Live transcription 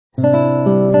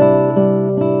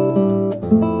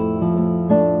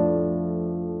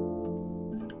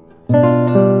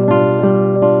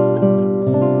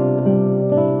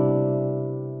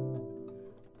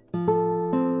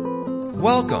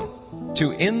to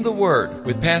In the Word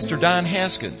with Pastor Don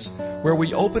Haskins, where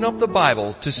we open up the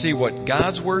Bible to see what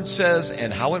God's Word says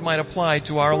and how it might apply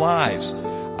to our lives.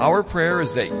 Our prayer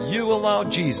is that you allow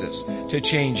Jesus to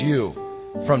change you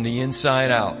from the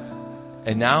inside out.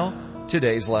 And now,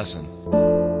 today's lesson.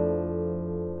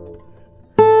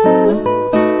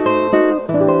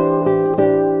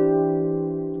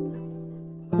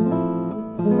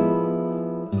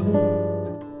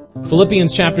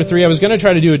 Philippians chapter 3. I was going to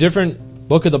try to do a different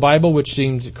book of the Bible, which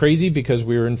seemed crazy because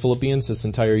we were in Philippians this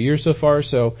entire year so far.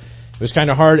 So it was kind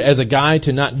of hard as a guy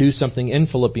to not do something in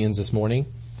Philippians this morning.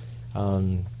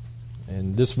 And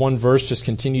this one verse just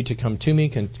continued to come to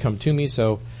me.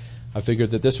 So I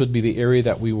figured that this would be the area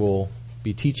that we will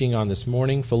be teaching on this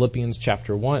morning. Philippians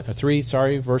chapter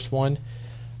 3, verse 1.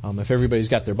 If everybody's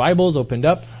got their Bibles opened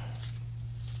up,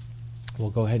 we'll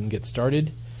go ahead and get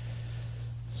started.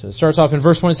 So it starts off in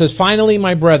verse 1. It says, "Finally,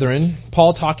 my brethren,"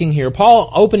 Paul talking here. Paul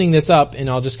opening this up, and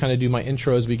I'll just kind of do my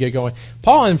intro as we get going.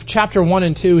 Paul in chapter 1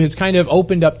 and 2 has kind of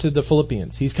opened up to the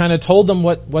Philippians. He's kind of told them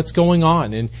what's going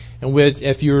on. And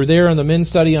if you were there on the men's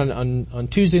study on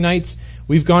Tuesday nights,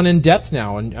 we've gone in depth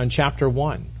now on chapter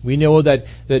 1. We know that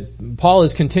Paul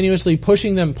is continuously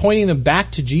pushing them, pointing them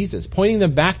back to Jesus, pointing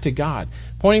them back to God,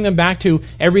 pointing them back to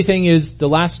everything is, the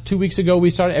last 2 weeks ago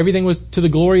we started, everything was to the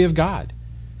glory of God.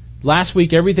 Last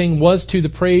week, everything was to the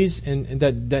praise and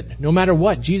that no matter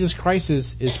what, Jesus Christ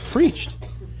is preached.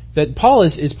 That Paul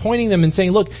is pointing them and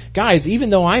saying, look, guys, even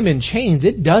though I'm in chains,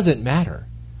 it doesn't matter.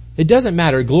 It doesn't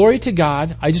matter. Glory to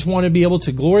God. I just want to be able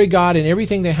to glory God in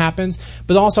everything that happens.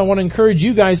 But also I want to encourage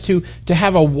you guys to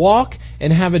have a walk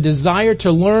and have a desire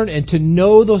to learn and to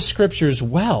know those scriptures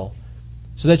well.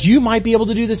 So that you might be able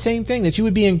to do the same thing. That you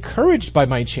would be encouraged by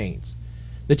my chains.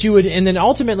 That you would, and then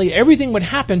ultimately everything would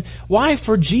happen. Why?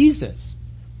 For Jesus.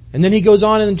 And then he goes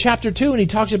on in chapter 2 and he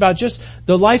talks about just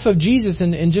the life of Jesus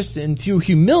and through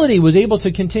humility was able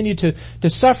to continue to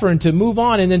suffer and to move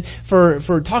on. And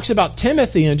then talks about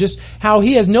Timothy and just how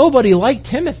he has nobody like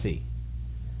Timothy.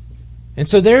 And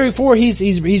so therefore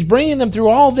he's bringing them through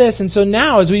all this. And so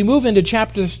now as we move into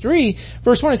chapter 3,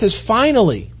 verse 1, it says,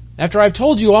 "Finally, after I've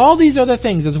told you all these other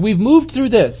things, as we've moved through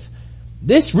this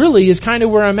really is kind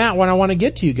of where I'm at, what I want to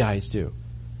get to you guys to.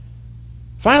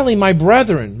 Finally, my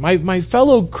brethren, my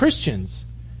fellow Christians."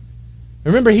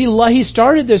 Remember, he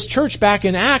started this church back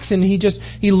in Acts and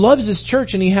he loves this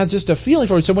church and he has just a feeling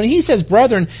for it. So when he says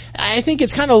brethren, I think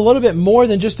it's kind of a little bit more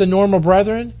than just the normal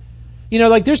brethren. You know,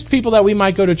 like there's people that we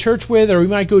might go to church with or we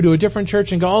might go to a different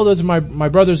church and go, oh, those are my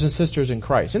brothers and sisters in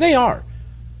Christ. And they are.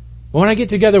 But when I get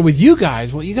together with you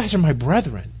guys, well, you guys are my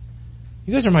brethren.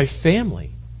 You guys are my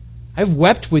family. I've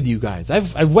wept with you guys.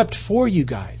 I've wept for you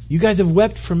guys. You guys have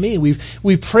wept for me.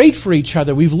 We've prayed for each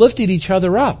other. We've lifted each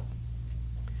other up.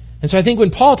 And so I think when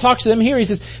Paul talks to them here, he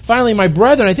says, "Finally, my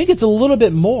brethren," I think it's a little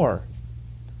bit more.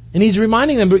 And he's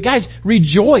reminding them, but guys,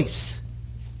 rejoice.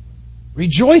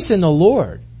 Rejoice in the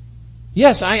Lord.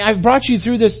 Yes, I've brought you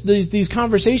through these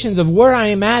conversations of where I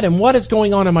am at and what is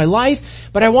going on in my life,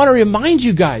 but I want to remind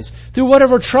you guys, through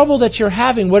whatever trouble that you're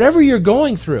having, whatever you're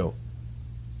going through,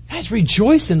 guys,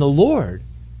 rejoice in the Lord.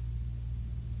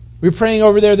 We were praying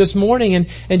over there this morning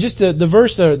and just the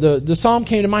verse, the psalm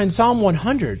came to mind, Psalm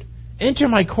 100. "Enter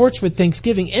my courts with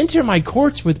thanksgiving. Enter my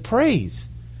courts with praise."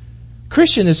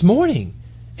 Christian, this morning,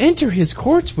 enter his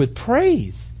courts with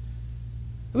praise.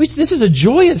 This is a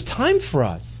joyous time for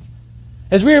us.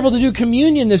 As we were able to do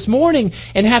communion this morning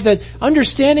and have that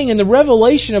understanding and the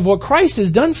revelation of what Christ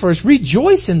has done for us,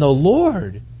 rejoice in the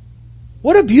Lord.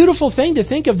 What a beautiful thing to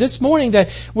think of this morning, that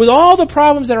with all the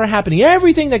problems that are happening,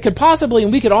 everything that could possibly,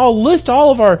 and we could all list all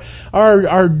of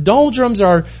our doldrums,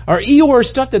 our Eeyore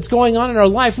stuff that's going on in our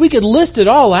life, we could list it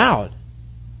all out.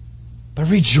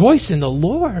 But rejoice in the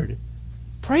Lord.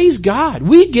 Praise God.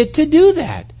 We get to do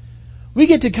that. We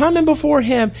get to come in before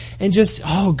Him and just,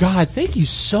 oh God, thank you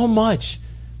so much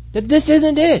that this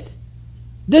isn't it.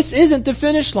 This isn't the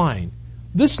finish line.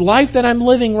 This life that I'm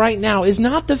living right now is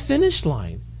not the finish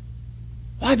line.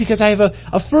 Why? Because I have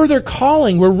a further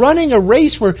calling. We're running a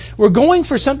race. We're going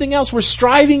for something else. We're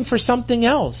striving for something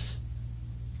else.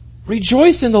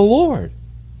 Rejoice in the Lord.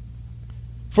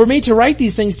 For me to write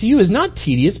these things to you is not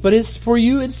tedious, but for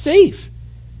you it's safe.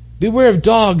 Beware of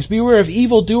dogs. Beware of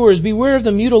evildoers. Beware of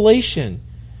the mutilation.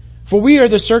 For we are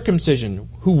the circumcision,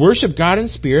 who worship God in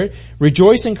spirit,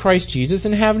 rejoice in Christ Jesus,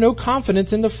 and have no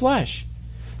confidence in the flesh.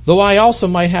 Though I also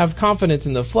might have confidence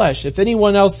in the flesh. If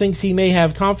anyone else thinks he may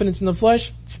have confidence in the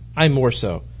flesh, I more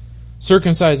so.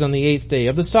 Circumcised on the 8th day,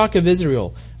 of the stock of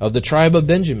Israel, of the tribe of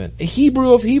Benjamin, a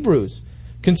Hebrew of Hebrews.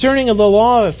 Concerning of the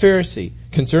law, a Pharisee.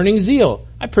 Concerning zeal,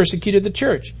 I persecuted the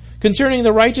church. Concerning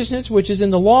the righteousness which is in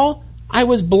the law, I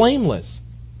was blameless.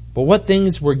 But what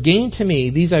things were gain to me,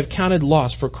 these I've counted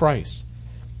loss for Christ.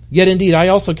 Yet indeed I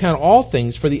also count all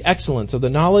things for the excellence of the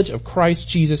knowledge of Christ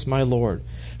Jesus my Lord,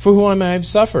 for whom I have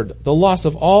suffered the loss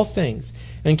of all things,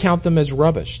 and count them as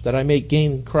rubbish, that I may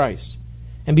gain Christ,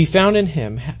 and be found in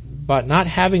him, but not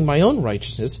having my own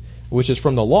righteousness, which is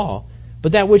from the law,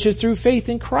 but that which is through faith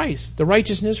in Christ, the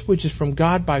righteousness which is from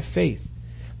God by faith,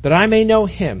 that I may know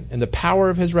him and the power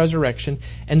of his resurrection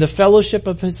and the fellowship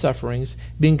of his sufferings,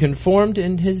 being conformed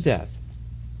in his death,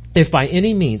 if by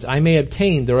any means I may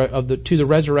obtain to the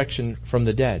resurrection from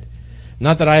the dead.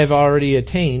 Not that I have already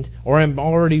attained or am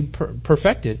already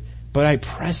perfected, but I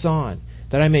press on,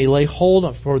 that I may lay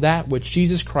hold for that which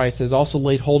Jesus Christ has also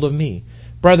laid hold of me.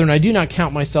 Brethren, I do not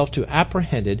count myself to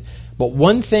apprehended, but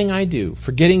one thing I do,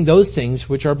 forgetting those things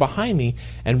which are behind me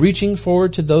and reaching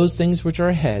forward to those things which are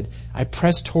ahead, I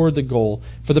press toward the goal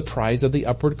for the prize of the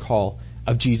upward call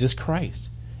of Jesus Christ.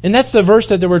 And that's the verse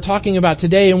that we're talking about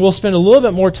today, and we'll spend a little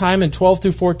bit more time in 12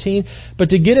 through 14,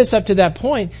 but to get us up to that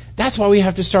point, that's why we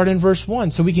have to start in verse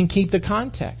 1, so we can keep the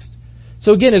context.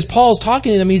 So again, as Paul's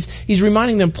talking to them, he's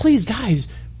reminding them, please guys,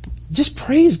 just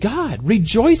praise God,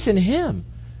 rejoice in him.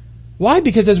 Why?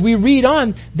 Because as we read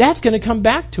on, that's going to come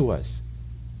back to us.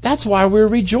 That's why we're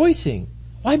rejoicing.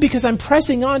 Why? Because I'm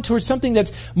pressing on towards something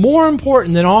that's more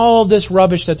important than all this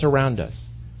rubbish that's around us.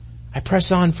 I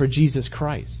press on for Jesus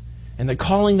Christ and the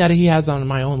calling that he has on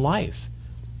my own life.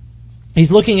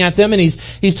 He's looking at them and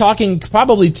he's talking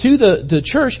probably to the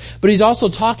church, but he's also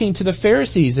talking to the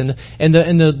Pharisees and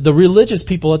the religious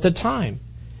people at the time.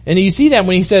 And you see that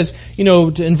when he says,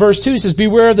 in verse 2, he says,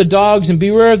 beware of the dogs and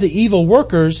beware of the evil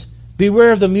workers.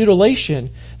 Beware of the mutilation.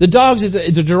 The dogs is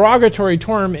a derogatory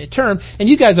term, and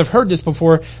you guys have heard this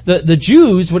before. The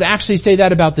Jews would actually say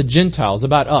that about the Gentiles,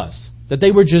 about us, that they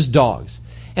were just dogs.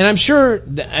 And I'm sure,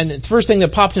 and the first thing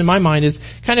that popped in my mind is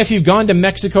kind of if you've gone to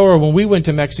Mexico or when we went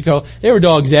to Mexico, there were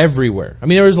dogs everywhere. I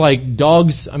mean, there was like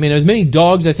dogs, as many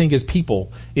dogs I think as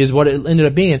people is what it ended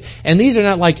up being. And these are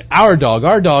not like our dog.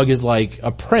 Our dog is like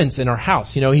a prince in our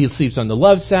house. He sleeps on the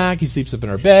love sack. He sleeps up in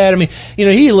our bed.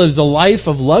 He lives a life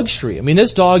of luxury.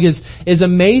 This dog is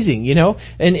amazing,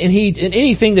 and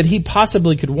anything that he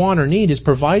possibly could want or need is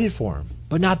provided for him.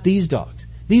 But not these dogs.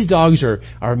 These dogs are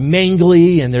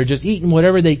mangly and they're just eating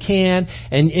whatever they can,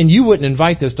 and you wouldn't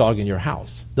invite this dog in your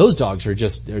house. Those dogs are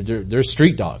they're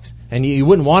street dogs, and you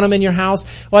wouldn't want them in your house.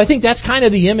 Well, I think that's kind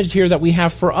of the image here that we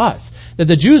have for us, that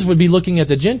the Jews would be looking at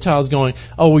the Gentiles going,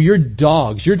 oh, well, you're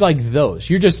dogs. You're like those.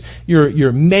 You're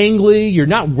mangly. You're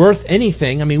not worth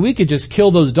anything. We could just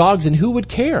kill those dogs and who would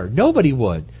care? Nobody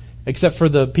would, except for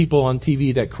the people on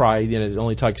TV that cry, it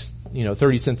only takes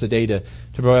 30 cents a day to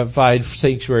provide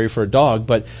sanctuary for a dog.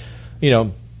 But,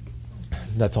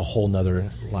 that's a whole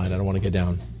nother line I don't want to get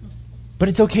down. But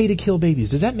it's okay to kill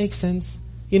babies. Does that make sense?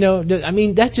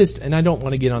 That just, and I don't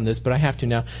want to get on this, but I have to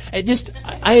now.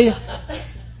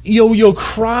 You'll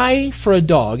cry for a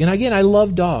dog. And again, I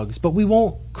love dogs, but we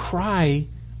won't cry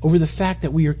over the fact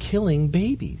that we are killing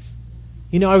babies.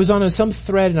 I was on some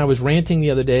thread and I was ranting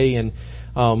the other day and,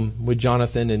 with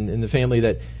Jonathan and the family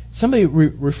that somebody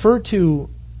referred to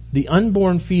the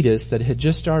unborn fetus that had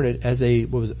just started as it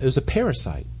was a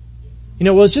parasite.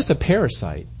 It's just a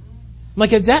parasite.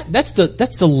 Like that's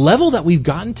the level that we've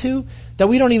gotten to, that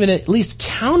we don't even at least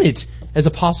count it as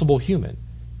a possible human.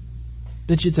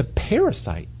 That it's a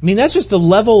parasite. That's just the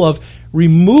level of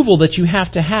removal that you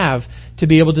have to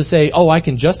be able to say, oh, I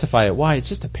can justify it. Why? It's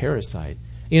just a parasite.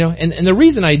 And the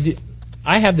reason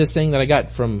I have this thing that I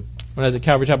got from when I was at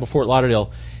Calvary Chapel, Fort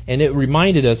Lauderdale, and it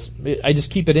reminded us, I just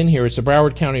keep it in here, it's a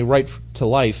Broward County Right to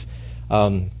Life,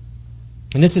 and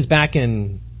this is back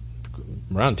in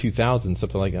around 2000,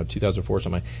 something like that, 2004,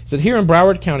 something like that. It says here in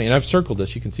Broward County, and I've circled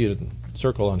this, you can see it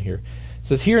circle on here. It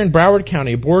says here in Broward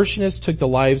County, abortionists took the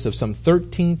lives of some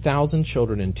 13,000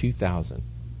 children in 2000.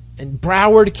 In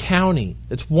Broward County,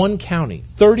 that's one county,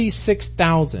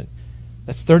 36,000.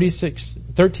 That's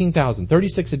 13,000,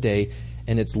 36 a day,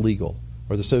 and it's legal.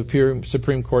 Or the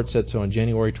Supreme Court said so on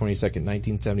January 22nd,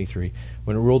 1973,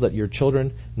 when it ruled that your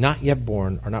children not yet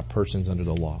born are not persons under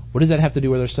the law. What does that have to do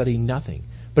with our study? Nothing.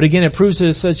 But again, it proves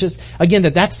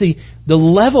that that's the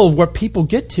level of what people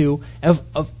get to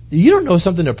of you don't know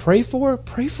something to pray for?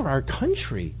 Pray for our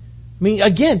country.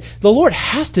 Again, the Lord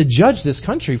has to judge this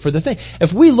country for the thing.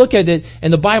 If we look at it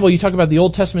in the Bible, you talk about the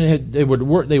Old Testament, they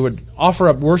would offer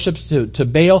up worship to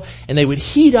Baal, and they would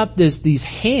heat up these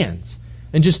hands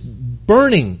and just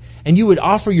burning, and you would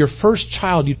offer your first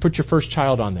child, you'd put your first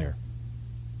child on there.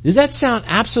 Does that sound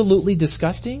absolutely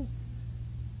disgusting?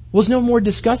 was no more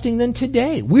disgusting than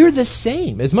today. We're the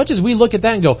same. As much as we look at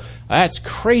that and go, that's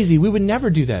crazy, we would never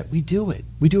do that. We do it.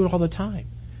 We do it all the time.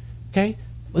 Okay?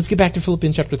 Let's get back to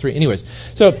Philippians chapter 3. Anyways,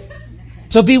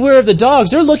 so beware of the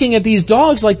dogs. They're looking at these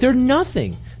dogs like they're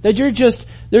nothing. That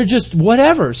they're just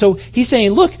whatever. So he's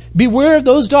saying, look, beware of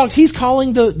those dogs. He's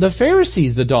calling the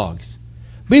Pharisees the dogs.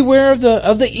 Beware of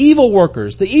the evil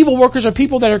workers. The evil workers are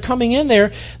people that are coming in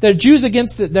there that are Jews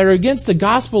that are against the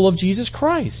gospel of Jesus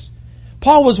Christ.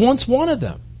 Paul was once one of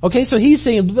them. Okay, so he's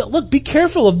saying, look, be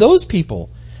careful of those people.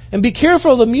 And be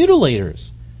careful of the mutilators.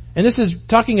 And this is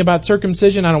talking about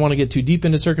circumcision. I don't want to get too deep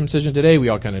into circumcision today. We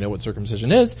all kind of know what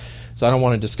circumcision is, so I don't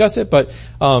want to discuss it. But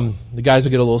the guys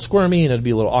will get a little squirmy and it'll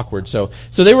be a little awkward. So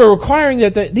they were requiring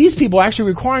that these people actually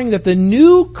requiring that the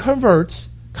new converts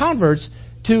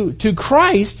to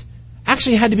Christ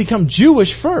actually had to become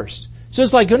Jewish first. So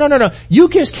it's like, no. You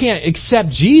just can't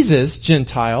accept Jesus,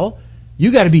 Gentile.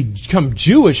 You got to become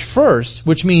Jewish first,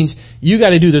 which means you got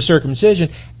to do the circumcision,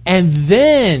 and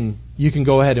then you can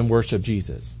go ahead and worship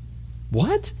Jesus.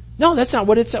 What? No, that's not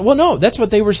what it said. Well, no, that's what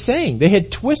they were saying. They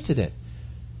had twisted it.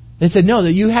 They said, no,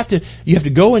 that you have to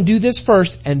go and do this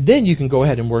first, and then you can go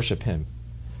ahead and worship Him.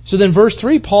 So then verse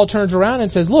 3, Paul turns around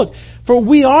and says, look, for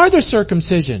we are the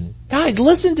circumcision. Guys,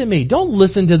 listen to me. Don't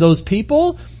listen to those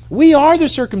people. We are the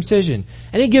circumcision.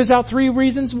 And he gives out 3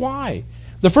 reasons why.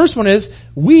 The first one is,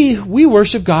 we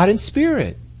worship God in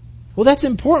spirit. Well, that's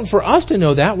important for us to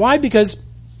know that. Why? Because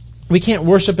we can't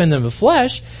worship in the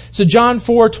flesh. So John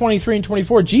 4:23 and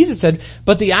 24, Jesus said,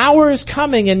 but the hour is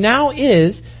coming and now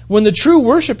is when the true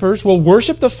worshipers will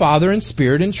worship the Father in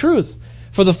spirit and truth.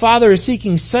 For the Father is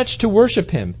seeking such to worship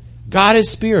Him. God is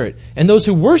spirit, and those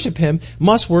who worship Him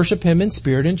must worship Him in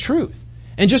spirit and truth.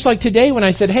 And just like today when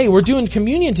I said, hey, we're doing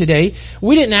communion today,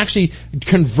 we didn't actually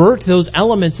convert those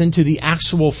elements into the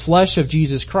actual flesh of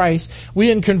Jesus Christ. We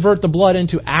didn't convert the blood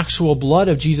into actual blood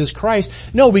of Jesus Christ.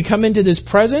 No, we come into this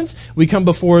presence, we come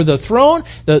before the throne,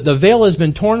 the veil has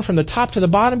been torn from the top to the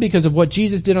bottom because of what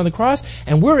Jesus did on the cross,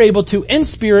 and we're able to, in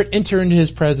spirit, enter into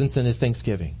His presence in His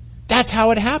thanksgiving. That's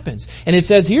how it happens. And it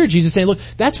says here, Jesus saying, look,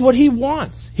 that's what He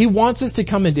wants. He wants us to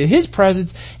come into His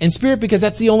presence in spirit because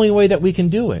that's the only way that we can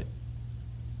do it.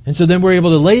 And so then we're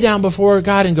able to lay down before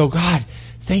God and go, God,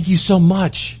 thank you so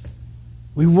much.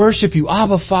 We worship you,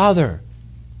 Abba Father.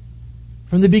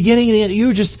 From the beginning to the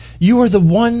end, you are the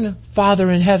one Father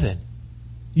in heaven.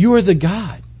 You are the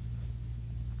God.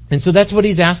 And so that's what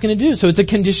He's asking to do. So it's a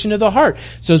condition of the heart.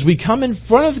 So as we come in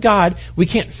front of God, we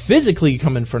can't physically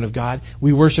come in front of God.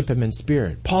 We worship Him in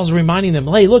spirit. Paul's reminding them,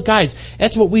 hey, look guys,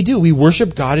 that's what we do. We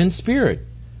worship God in spirit.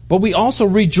 But we also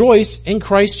rejoice in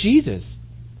Christ Jesus.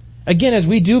 Again, as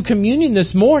we do communion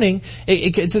this morning,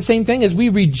 it's the same thing as we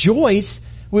rejoice.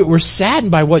 We're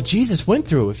saddened by what Jesus went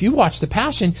through. If you watch the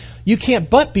Passion, you can't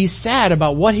but be sad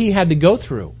about what He had to go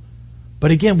through.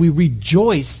 But again, we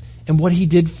rejoice in what He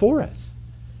did for us.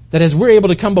 That as we're able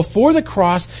to come before the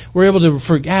cross, we're able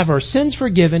to have our sins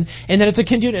forgiven, and that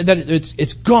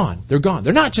it's gone. They're gone.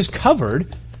 They're not just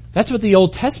covered. That's what the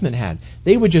Old Testament had.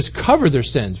 They would just cover their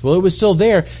sins. Well, it was still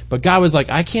there, but God was like,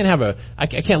 I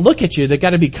can't look at you. They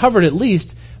got to be covered at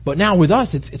least. But now with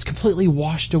us, it's completely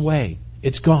washed away.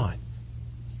 It's gone.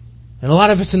 And a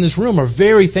lot of us in this room are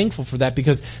very thankful for that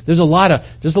because there's a lot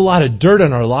of dirt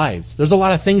in our lives. There's a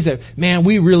lot of things that, man,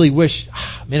 we really wish,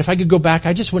 if I could go back,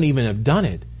 I just wouldn't even have done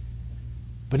it.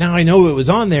 But now I know it was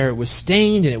on there, it was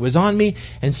stained, and it was on me,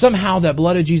 and somehow that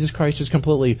blood of Jesus Christ just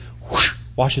completely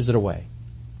washes it away.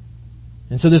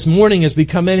 And so this morning as we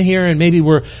come in here and maybe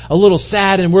we're a little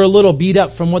sad and we're a little beat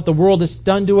up from what the world has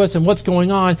done to us and what's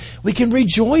going on, we can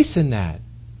rejoice in that.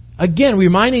 Again,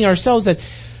 reminding ourselves that,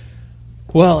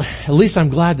 well, at least I'm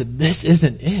glad that this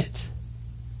isn't it.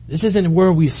 This isn't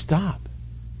where we stop.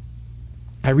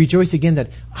 I rejoice again that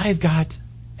I've got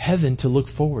heaven to look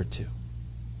forward to.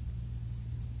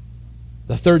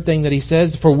 The third thing that he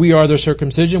says, for we are the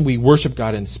circumcision, we worship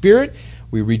God in spirit,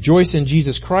 we rejoice in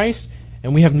Jesus Christ,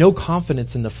 and we have no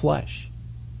confidence in the flesh.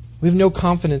 We have no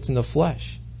confidence in the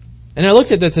flesh. And I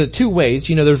looked at that 2 ways.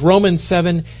 There's Romans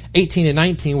 7:18 and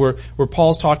 19 where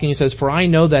Paul's talking. He says, for I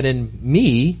know that in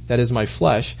me, that is my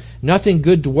flesh, nothing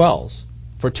good dwells.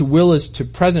 For to will is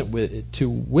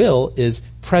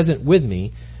present with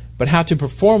me, but how to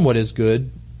perform what is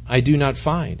good, I do not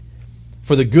find.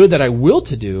 For the good that I will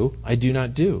to do, I do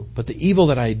not do. But the evil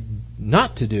that I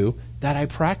not to do, that I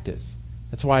practice.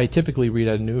 That's why I typically read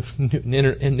a new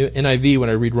NIV when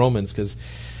I read Romans, because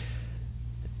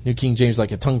New King James is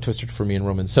like a tongue twister for me in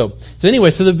Romans. So anyway,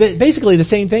 basically the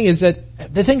same thing is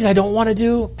that the things I don't want to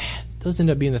do, those end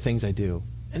up being the things I do.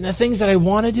 And the things that I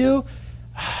want to do,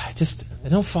 I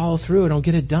don't follow through. I don't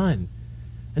get it done.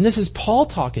 And this is Paul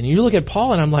talking. You look at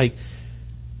Paul and I'm like,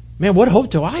 man, what hope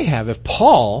do I have if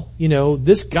Paul,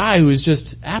 this guy who's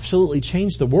just absolutely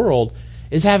changed the world,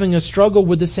 is having a struggle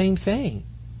with the same thing?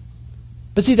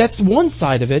 But see, that's one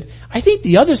side of it. I think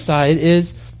the other side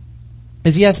is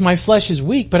yes, my flesh is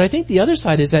weak, but I think the other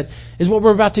side is what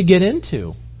we're about to get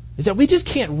into. Is that we just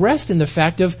can't rest in the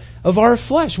fact of our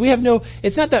flesh.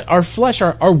 It's not that our flesh,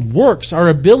 our works, our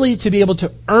ability to be able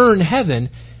to earn heaven.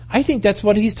 I think that's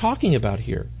what he's talking about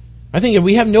here. I think if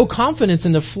we have no confidence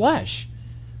in the flesh,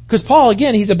 because Paul,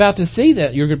 again, he's about to see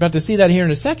that. You're about to see that here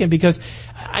in a second, because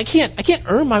I can't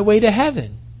earn my way to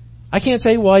heaven. I can't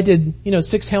say, well, I did,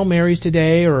 6 Hail Marys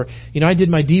today, or, I did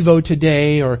my Devo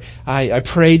today, or I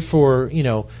prayed for,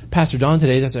 Pastor Don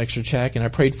today, that's an extra check, and I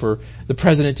prayed for the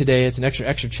president today, it's an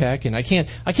extra check, and I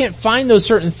can't find those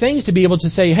certain things to be able to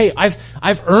say, hey,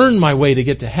 I've earned my way to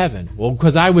get to heaven. Well,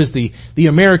 because I was the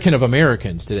American of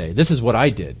Americans today. This is what I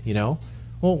did,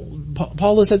 Well,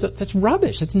 Paul says that's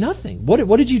rubbish. That's nothing.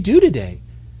 What did you do today?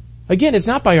 Again, it's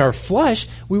not by our flesh.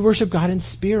 We worship God in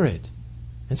spirit.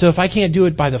 And so if I can't do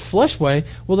it by the flesh way,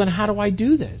 well then how do I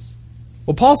do this?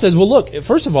 Well, Paul says, well look,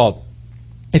 first of all,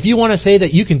 if you want to say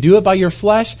that you can do it by your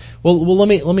flesh, well let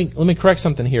me correct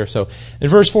something here. So in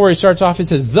verse 4 he starts off, he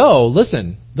says, though,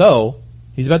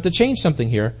 he's about to change something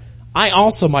here, I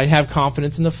also might have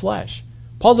confidence in the flesh.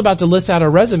 Paul's about to list out a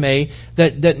resume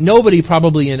that nobody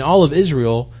probably in all of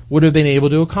Israel would have been able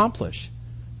to accomplish.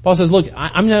 Paul says, look,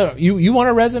 you want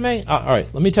a resume? All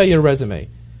right, let me tell you a resume.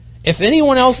 If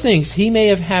anyone else thinks he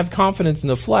may have confidence in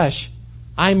the flesh,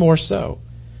 I more so.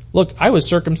 Look, I was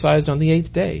circumcised on the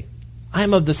 8th day. I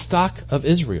am of the stock of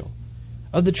Israel,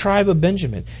 of the tribe of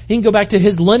Benjamin. He can go back to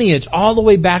his lineage all the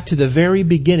way back to the very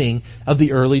beginning of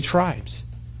the early tribes.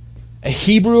 A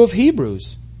Hebrew of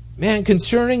Hebrews. Man,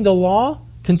 concerning the law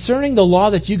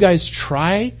that you guys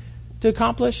try to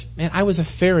accomplish, man, I was a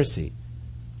Pharisee.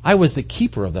 I was the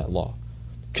keeper of that law.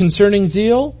 Concerning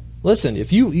zeal, listen,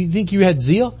 if you think you had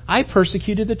zeal, I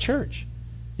persecuted the church.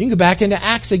 You can go back into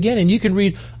Acts again and you can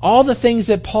read all the things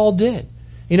that Paul did.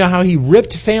 How he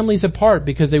ripped families apart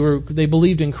because they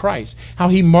believed in Christ. How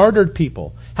he martyred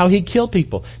people. How he killed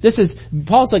people.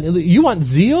 Paul's like, you want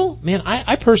zeal? Man,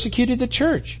 I persecuted the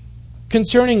church.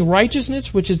 Concerning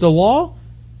righteousness, which is the law,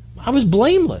 I was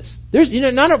blameless. There's,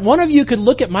 not one of you could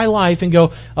look at my life and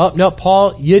go, oh, no,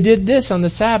 Paul, you did this on the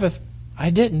Sabbath.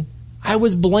 I didn't. I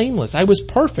was blameless. I was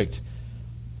perfect.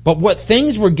 But what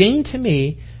things were gained to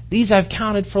me, these I've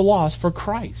counted for loss for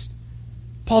Christ.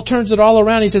 Paul turns it all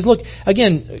around. He says, look,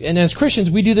 again, and as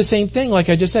Christians, we do the same thing. Like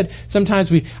I just said,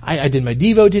 sometimes I did my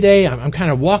Devo today. I'm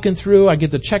kind of walking through. I get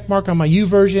the check mark on my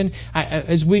YouVersion.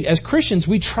 As Christians,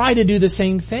 we try to do the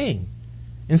same thing.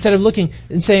 Instead of looking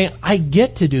and saying, I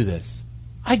get to do this.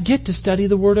 I get to study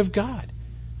the Word of God.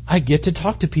 I get to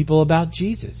talk to people about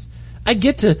Jesus. I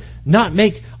get to not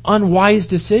make unwise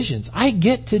decisions. I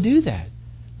get to do that. I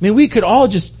mean, we could all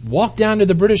just walk down to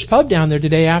the British pub down there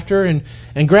today after and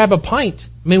grab a pint.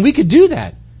 I mean, we could do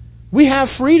that. We have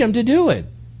freedom to do it.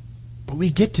 But we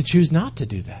get to choose not to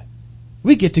do that.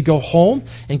 We get to go home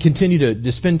and continue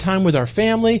to spend time with our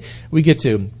family. We get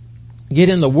to get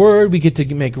in the Word. We get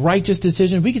to make righteous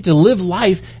decisions. We get to live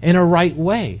life in a right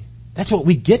way. That's what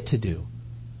we get to do.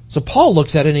 So Paul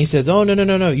looks at it and he says, oh,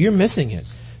 no, you're missing it.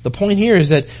 The point here is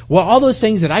that, well, all those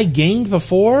things that I gained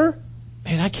before,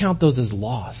 man, I count those as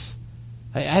loss.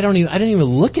 I didn't even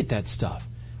look at that stuff.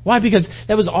 Why? Because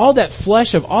that was all that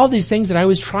flesh of all these things that I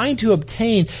was trying to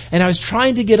obtain, and I was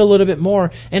trying to get a little bit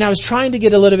more, and I was trying to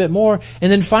get a little bit more,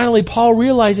 and then finally Paul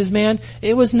realizes, man,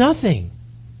 it was nothing.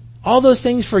 All those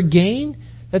things for gain,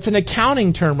 that's an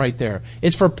accounting term right there.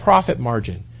 It's for profit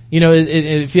margin.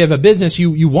 If you have a business,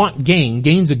 you want gain.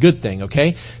 Gain's a good thing,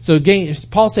 okay? So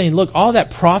Paul's saying, look, all that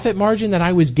profit margin that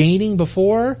I was gaining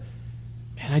before,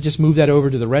 man, I just moved that over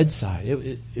to the red side.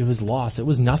 It was lost. It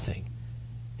was nothing.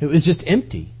 It was just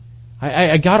empty.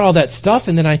 I got all that stuff,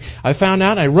 and then I found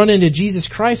out, I run into Jesus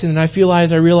Christ, and then I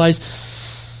realize,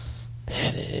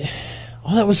 man,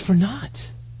 all that was for naught.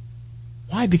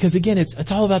 Why? Because again,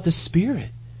 it's all about the Spirit.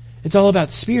 It's all about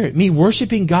spirit. Me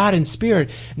worshiping God in spirit,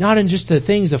 not in just the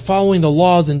things of following the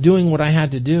laws and doing what I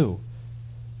had to do.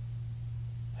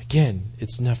 Again,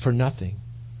 it's not for nothing.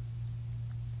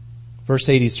 Verse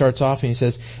 8, he starts off and he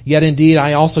says, yet indeed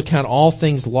I also count all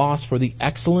things lost for the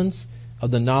excellence of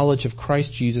the knowledge of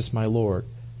Christ Jesus my Lord,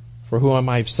 for whom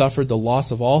I have suffered the loss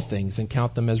of all things and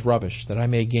count them as rubbish, that I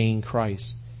may gain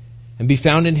Christ, and be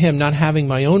found in him, not having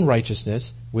my own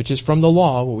righteousness, which is from the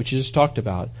law, which you just talked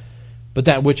about, but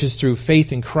that which is through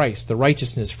faith in Christ, the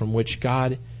righteousness from which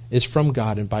God is from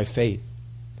God and by faith.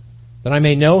 that I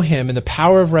may know him in the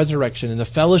power of resurrection and the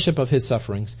fellowship of his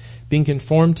sufferings, being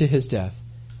conformed to his death,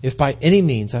 if by any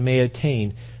means I may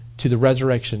attain to the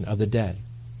resurrection of the dead.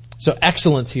 So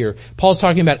excellence here. Paul's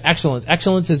talking about excellence.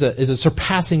 Excellence is a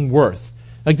surpassing worth.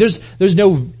 Like there's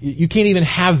no, you can't even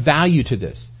have value to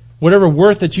this. Whatever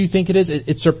worth that you think it is,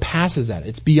 it surpasses that.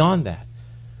 It's beyond that.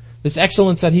 This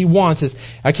excellence that he wants is,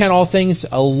 I count all things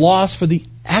a loss for the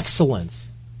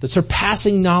excellence, the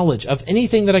surpassing knowledge of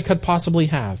anything that I could possibly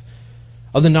have,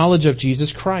 of the knowledge of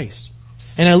Jesus Christ.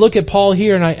 And I look at Paul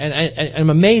here and I'm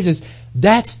amazed.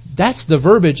 That's the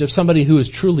verbiage of somebody who is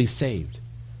truly saved.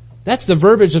 That's the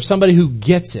verbiage of somebody who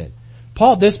gets it.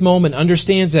 Paul at this moment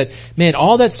understands that, man,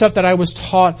 all that stuff that I was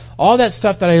taught, all that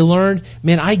stuff that I learned,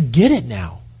 man, I get it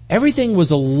now. Everything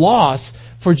was a loss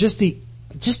for just the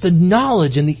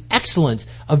knowledge and the excellence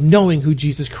of knowing who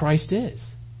Jesus Christ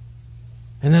is.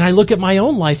 And then I look at my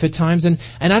own life at times and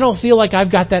I don't feel like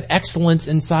I've got that excellence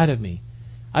inside of me.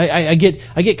 I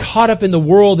get caught up in the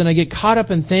world and I get caught up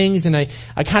in things and I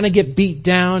kind of get beat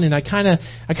down and I kind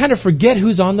of forget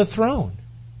who's on the throne.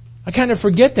 I kind of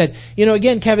forget that,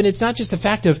 again, Kevin, it's not just the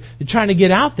fact of trying to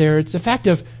get out there. It's the fact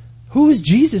of who is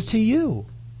Jesus to you?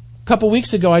 A couple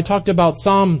weeks ago, I talked about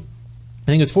Psalm, I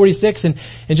think it's 46 and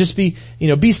just be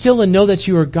still and know that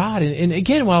you are God. And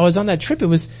again, while I was on that trip, it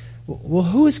was, well,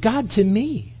 who is God to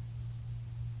me?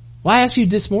 Well, I asked you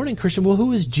this morning, Christian, well,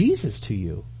 who is Jesus to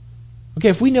you? Okay,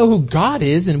 if we know who God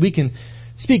is and we can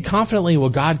speak confidently, well,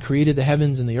 God created the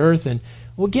heavens and the earth. And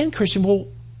well, again, Christian, well,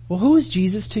 who is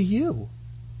Jesus to you?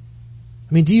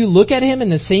 I mean, do you look at him in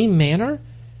the same manner?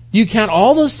 Do you count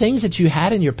all those things that you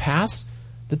had in your past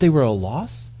that they were a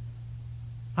loss?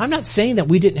 I'm not saying that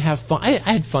we didn't have fun. I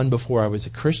had fun before I was a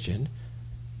Christian.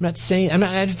 I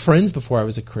had friends before I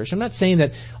was a Christian. I'm not saying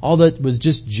that all that was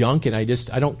just junk and I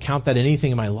don't count that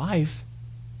anything in my life.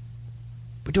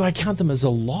 But do I count them as a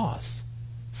loss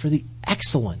for the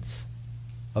excellence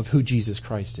of who Jesus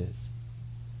Christ is?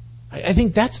 I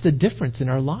think that's the difference in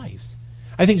our lives.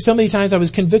 I think so many times I was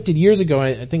convicted years ago,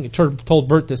 and I think I told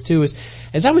Bert this too,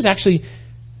 as I was actually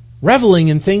reveling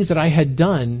in things that I had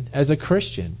done as a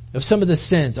Christian, of some of the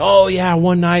sins. Oh yeah,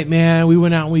 one night, man, we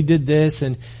went out and we did this,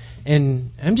 and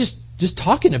I'm just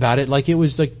talking about it like it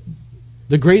was like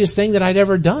the greatest thing that I'd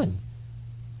ever done.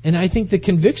 And I think the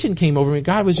conviction came over me.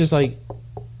 God was just like,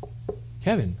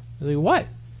 Kevin, I was like, what?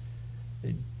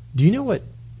 Do you know what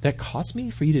that cost me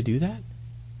for you to do that?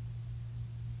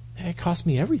 It cost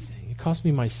me everything. It cost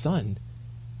me my son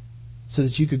so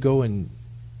that you could go and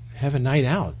have a night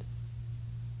out.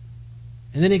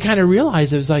 And then he kind of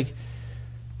realized, it was like,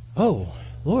 oh,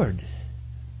 Lord,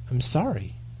 I'm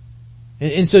sorry.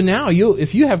 And so now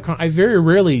I very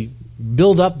rarely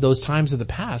build up those times of the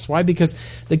past. Why? Because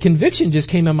the conviction just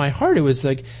came in my heart. It was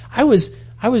like, I was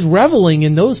reveling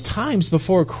in those times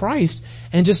before Christ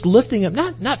and just lifting up,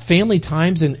 not family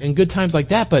times and good times like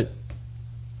that, but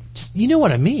just, you know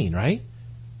what I mean, right?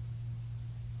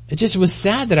 It just was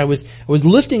sad that I was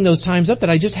lifting those times up, that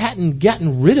I just hadn't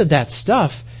gotten rid of that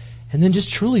stuff and then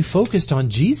just truly focused on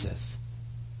Jesus.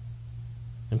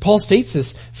 And Paul states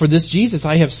this, for this Jesus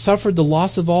I have suffered the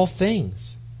loss of all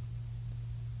things.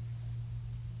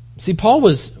 See,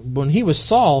 when he was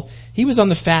Saul, he was on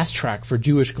the fast track for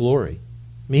Jewish glory.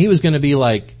 I mean, he was going to be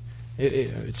like,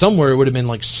 somewhere it would have been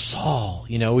like Saul,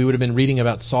 we would have been reading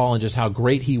about Saul and just how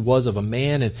great he was of a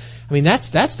man. And I mean, that's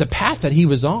the path that he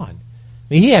was on.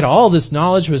 I mean, he had all this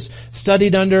knowledge, was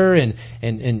studied under and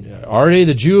already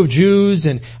the Jew of Jews.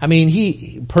 And I mean,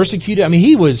 he persecuted,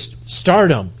 he was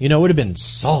stardom, it would have been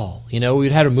Saul,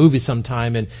 we'd had a movie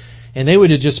sometime and they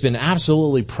would have just been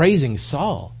absolutely praising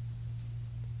Saul.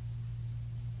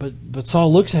 But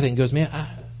Saul looks at it and goes, man,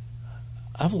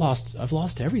 I've lost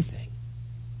everything.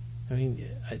 I mean,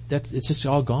 it's just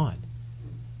all gone.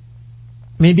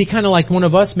 I mean, it'd be kind of like one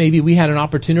of us, maybe we had an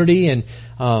opportunity and,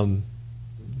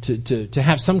 to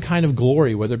have some kind of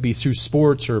glory, whether it be through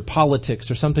sports or politics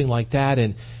or something like that.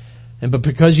 But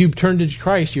because you've turned to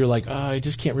Christ, you're like, oh, I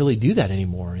just can't really do that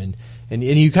anymore. And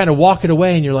you kind of walk it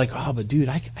away and you're like, oh, but dude,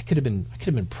 I could have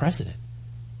been president.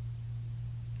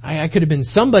 I could have been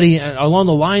somebody along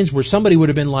the lines where somebody would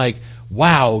have been like,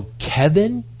 wow,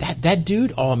 Kevin, that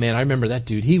dude, oh man, I remember that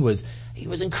dude. He was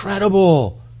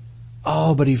incredible.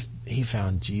 Oh, but he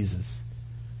found Jesus,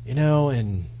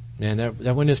 and man,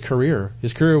 that went his career.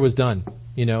 His career was done,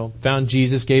 found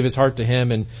Jesus, gave his heart to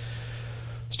him and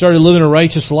started living a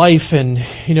righteous life. And,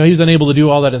 he was unable to do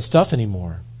all that stuff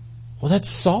anymore. Well, that's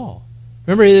Saul.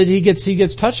 Remember that he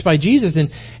gets touched by Jesus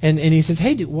and he says,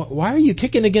 hey, dude, why are you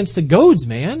kicking against the goads,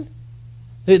 man?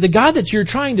 The God that you're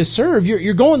trying to serve,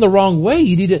 you're going the wrong way.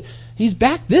 He's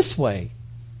back this way.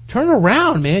 Turn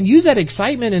around, man. Use that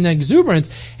excitement and exuberance.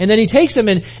 And then he takes them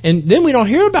and then we don't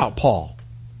hear about Paul.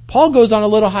 Paul goes on a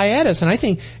little hiatus, and I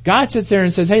think God sits there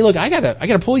and says, hey, look, I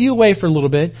gotta pull you away for a little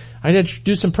bit. I gotta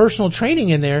do some personal training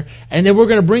in there, and then we're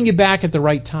gonna bring you back at the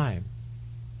right time.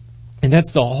 And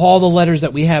that's all the letters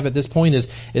that we have at this point is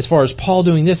as far as Paul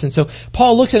doing this. And so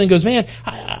Paul looks at it and goes, man,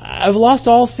 I've lost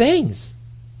all things.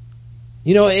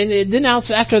 You know, and then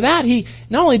after that,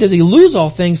 not only does he lose all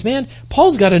things, man,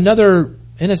 Paul's got another,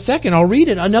 in a second, I'll read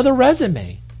it, another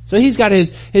resume. So he's got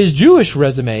his Jewish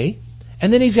resume,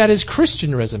 and then he's got his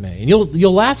Christian resume. And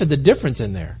you'll laugh at the difference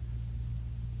in there.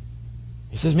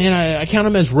 He says, man, I count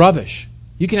them as rubbish.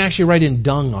 You can actually write in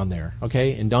dung on there,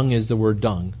 okay? And dung is the word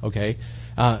dung, okay?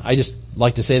 I just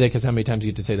like to say that because how many times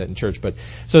you get to say that in church. But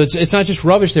so it's not just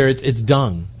rubbish there, it's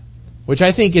dung, which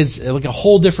I think is like a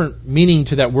whole different meaning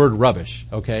to that word rubbish,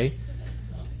 okay?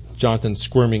 Jonathan's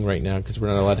squirming right now because we're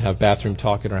not allowed to have bathroom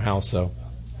talk in our house, so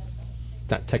it's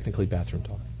not technically bathroom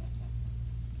talk.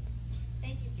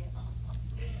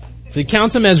 So he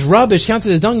counts them as rubbish, counts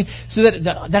it as dung, so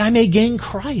that I may gain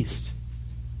Christ.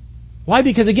 Why?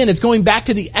 Because again, it's going back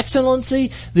to the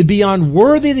excellency, the beyond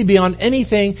worthy, the beyond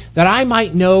anything, that I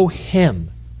might know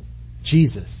Him,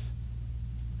 Jesus.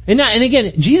 And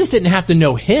again, Jesus didn't have to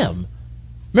know Him.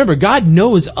 Remember, God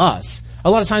knows us. A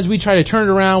lot of times we try to turn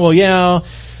it around, well, yeah,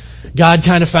 God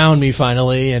kind of found me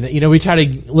finally, and we try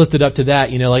to lift it up to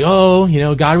that, like,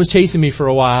 oh, God was chasing me for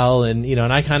a while, and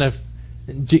and I kind of,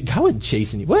 God wasn't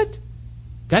chasing you. What?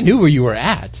 God knew where you were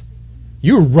at.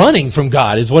 You were running from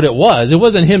God is what it was. It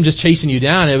wasn't Him just chasing you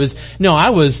down. It was,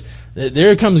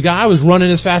 there comes God. I was running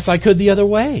as fast as I could the other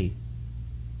way.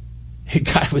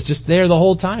 God was just there the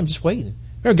whole time, just waiting.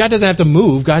 Remember, God doesn't have to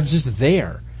move. God's just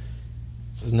there.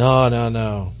 He says,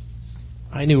 no.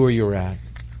 I knew where you were at.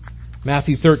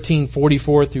 Matthew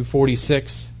 13:44 through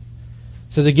 46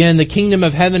 says again, the kingdom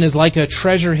of heaven is like a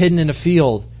treasure hidden in a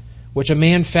field, which a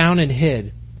man found and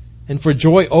hid. And for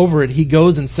joy over it, he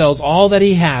goes and sells all that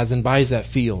he has and buys that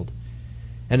field.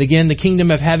 And again, the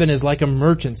kingdom of heaven is like a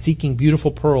merchant seeking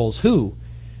beautiful pearls, who,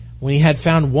 when he had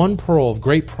found one pearl of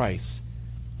great price,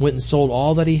 went and sold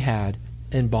all that he had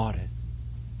and bought it.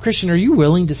 Christian, are you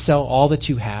willing to sell all that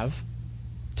you have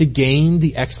to gain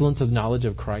the excellence of knowledge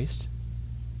of Christ?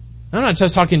 I'm not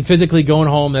just talking physically going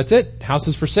home, that's it.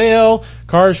 Houses for sale,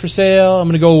 cars for sale. I'm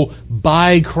going to go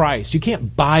buy Christ. You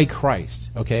can't buy Christ,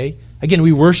 okay? Again,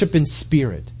 we worship in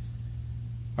spirit.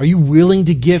 Are you willing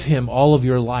to give Him all of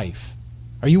your life?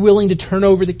 Are you willing to turn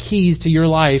over the keys to your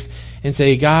life and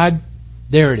say, God,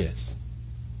 there it is?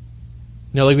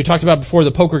 Like we talked about before,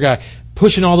 the poker guy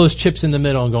pushing all those chips in the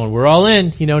middle and going, we're all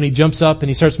in, and he jumps up and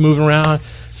he starts moving around,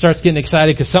 starts getting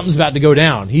excited because something's about to go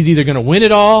down. He's either going to win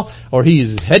it all or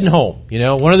he's heading home.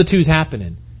 One of the two is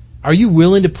happening. Are you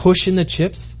willing to push in the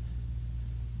chips?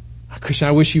 Christian,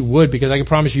 I wish you would, because I can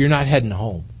promise you're not heading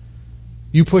home.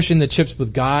 You push in the chips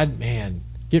with God, man,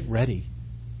 get ready.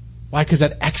 Why? Because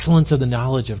that excellence of the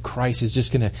knowledge of Christ is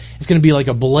just it's gonna be like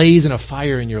a blaze and a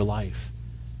fire in your life.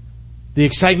 The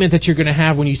excitement that you're gonna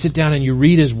have when you sit down and you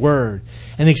read His Word,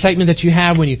 and the excitement that you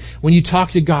have when you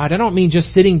talk to God. I don't mean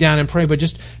just sitting down and praying, but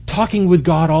just talking with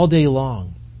God all day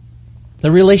long.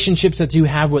 The relationships that you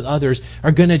have with others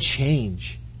are gonna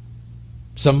change.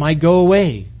 Some might go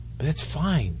away, but that's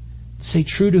fine. Stay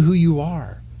true to who you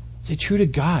are. Stay true to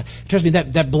God. Trust me,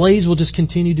 that blaze will just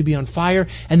continue to be on fire,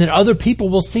 and then other people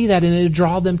will see that and it'll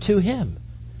draw them to Him.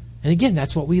 And again,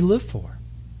 that's what we live for.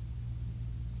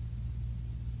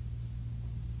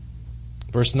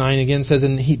 Verse 9 again says,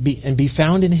 and be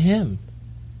found in Him,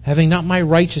 having not my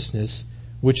righteousness,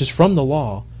 which is from the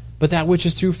law, but that which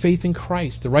is through faith in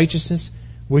Christ, the righteousness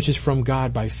which is from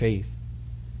God by faith,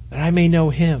 that I may know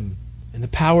Him and the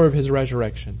power of His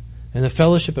resurrection and the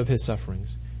fellowship of His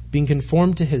sufferings, being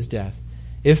conformed to His death,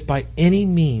 if by any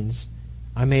means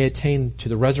I may attain to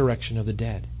the resurrection of the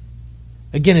dead.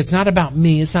 Again, it's not about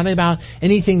me. It's not about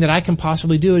anything that I can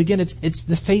possibly do. Again, it's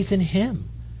the faith in Him.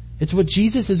 It's what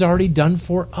Jesus has already done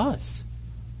for us.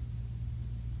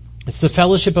 It's the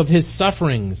fellowship of His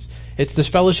sufferings. It's the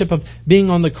fellowship of being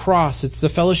on the cross. It's the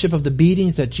fellowship of the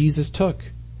beatings that Jesus took.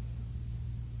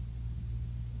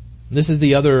 This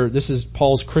is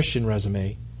Paul's Christian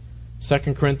resume. 2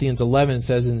 Corinthians 11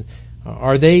 says,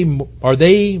 are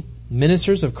they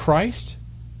ministers of Christ?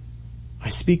 I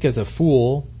speak as a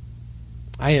fool.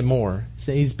 I am more.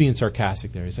 He's being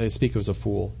sarcastic there. He says, I speak as a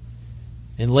fool.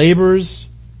 In labors,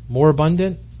 more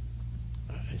abundant,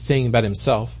 saying about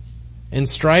himself. In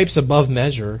stripes, above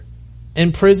measure.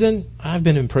 In prison, I've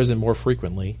been in prison more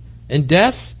frequently. In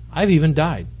deaths, I've even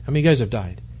died. How many of you guys have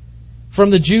died? From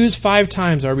the Jews 5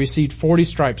 times I received 40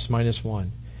 stripes minus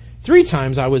 1. 3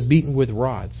 times I was beaten with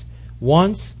rods.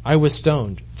 Once I was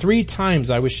stoned. 3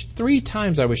 times I was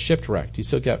shipwrecked. He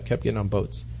still kept getting on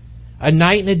boats. A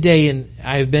night and a day, and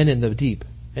I have been in the deep.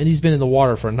 And he's been in the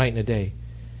water for a night and a day.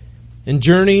 In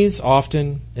journeys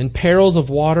often, in perils of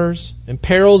waters, in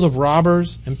perils of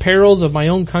robbers, in perils of my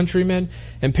own countrymen,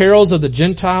 in perils of the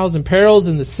Gentiles, in perils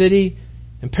in the city,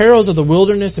 in perils of the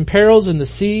wilderness, in perils in the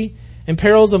sea, in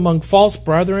perils among false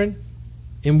brethren,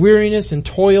 in weariness and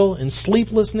toil, in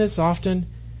sleeplessness often,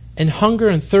 in hunger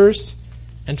and thirst,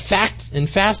 in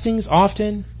fastings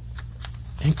often,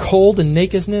 in cold and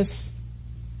nakedness.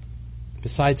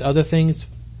 Besides other things,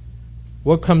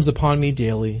 what comes upon me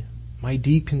daily? My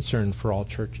deep concern for all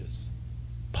churches.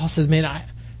 Paul says, man,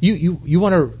 you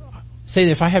want to say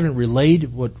that if I haven't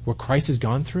relayed what Christ has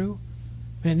gone through?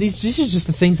 Man, these are just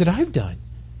the things that I've done.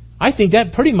 I think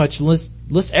that pretty much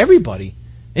lists everybody.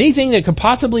 Anything that could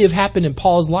possibly have happened in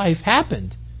Paul's life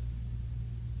happened.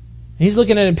 And he's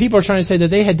looking at it and people are trying to say that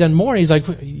they had done more. And he's like,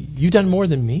 you've done more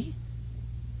than me?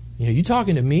 You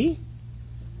talking to me?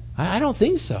 I don't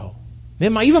think so.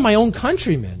 Man, even my own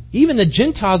countrymen, even the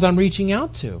Gentiles I'm reaching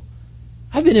out to.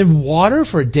 I've been in water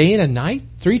for a day and a night,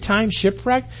 3 times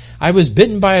shipwrecked. I was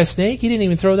bitten by a snake. He didn't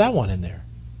even throw that one in there.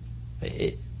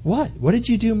 What? What did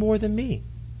you do more than me?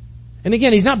 And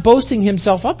again, he's not boasting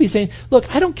himself up. He's saying,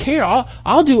 look, I don't care.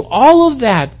 I'll do all of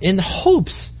that in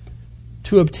hopes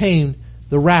to obtain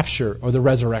the rapture or the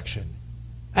resurrection.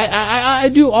 I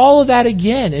do all of that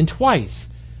again and twice.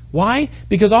 Why?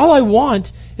 Because all I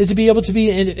want is to be able to be,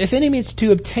 if any means,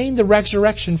 to obtain the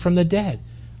resurrection from the dead.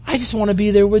 I just want to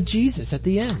be there with Jesus at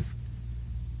the end.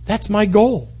 That's my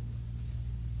goal.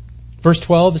 Verse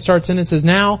 12, it starts in and says,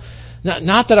 now,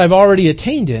 not that I've already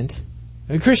attained it.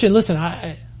 Christian, listen,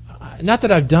 not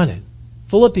that I've done it.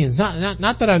 Philippians, not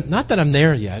that I'm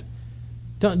there yet.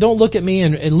 Don't look at me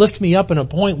and lift me up in a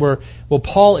point where, well,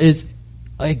 Paul is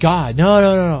a God.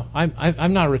 No.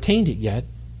 I'm not retained it yet.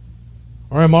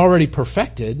 Or I'm already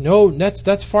perfected. No,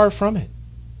 that's far from it.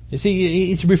 You see,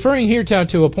 he's referring here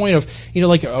to a point of,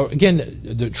 like, again,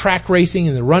 the track racing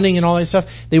and the running and all that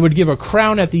stuff. They would give a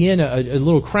crown at the end, a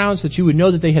little crown so that you would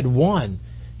know that they had won.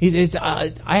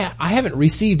 I haven't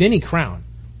received any crown.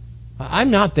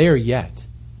 I'm not there yet.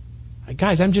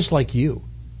 Guys, I'm just like you.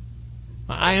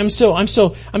 I'm still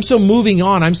moving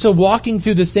on. I'm still walking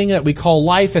through this thing that we call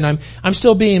life, and I'm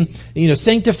still being,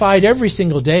 sanctified every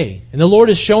single day. And the Lord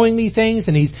is showing me things,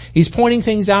 and He's pointing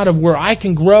things out of where I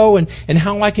can grow and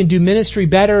how I can do ministry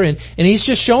better, and He's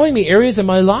just showing me areas of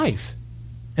my life.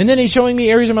 And then He's showing me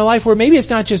areas of my life where maybe it's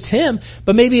not just Him,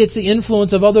 but maybe it's the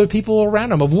influence of other people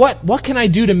around Him, of what can I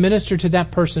do to minister to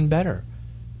that person better?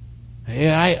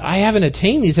 I haven't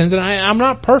attained these things, and I'm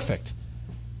not perfect.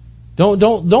 Don't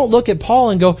look at Paul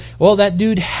and go, well, that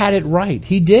dude had it right.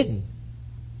 He didn't.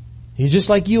 He's just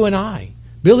like you and I.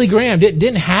 Billy Graham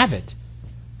didn't have it.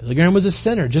 Billy Graham was a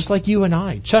sinner, just like you and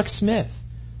I. Chuck Smith.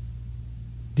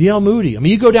 D.L. Moody. I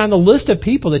mean, you go down the list of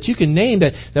people that you can name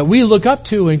that we look up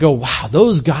to and go, wow,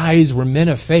 those guys were men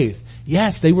of faith.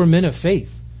 Yes, they were men of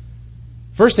faith.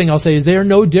 First thing I'll say is they are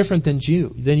no different than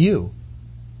you.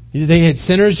 They had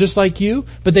sinners just like you,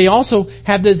 but they also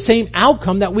have the same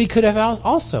outcome that we could have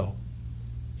also.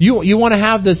 You want to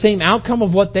have the same outcome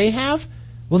of what they have?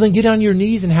 Well, then get on your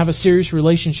knees and have a serious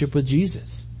relationship with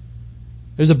Jesus.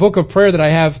 There's a book of prayer that I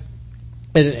have,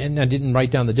 and I didn't write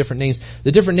down the different names.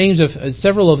 The different names of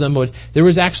several of them there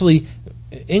was actually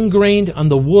ingrained on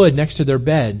the wood next to their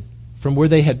bed from where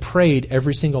they had prayed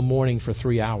every single morning for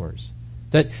 3 hours.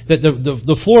 That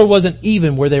the floor wasn't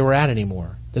even where they were at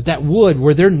anymore. That wood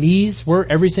where their knees were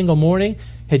every single morning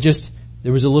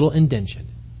there was a little indention.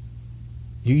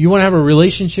 You want to have a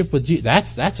relationship with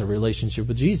Jesus? That's a relationship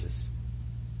with Jesus.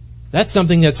 That's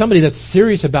somebody that's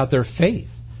serious about their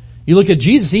faith. You look at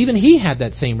Jesus, even He had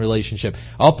that same relationship.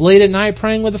 Up late at night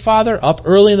praying with the Father, up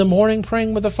early in the morning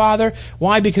praying with the Father.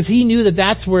 Why? Because He knew that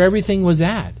that's where everything was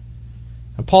at.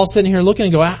 And Paul's sitting here looking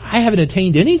and go, I haven't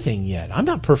attained anything yet. I'm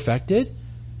not perfected.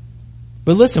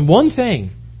 But listen, one thing,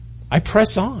 I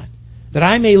press on, that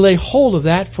I may lay hold of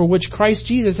that for which Christ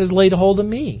Jesus has laid hold of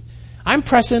me. I'm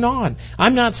pressing on.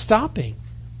 I'm not stopping.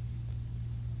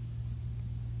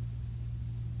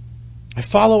 I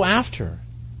follow after,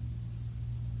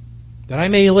 that I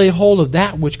may lay hold of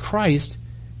that which Christ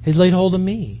has laid hold of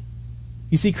me.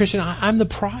 You see, Christian, I'm the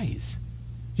prize.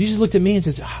 Jesus looked at me and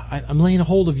says, I'm laying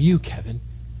hold of you, Kevin.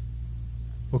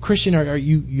 Well, Christian, are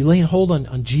you laying hold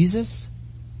on Jesus?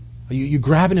 Are you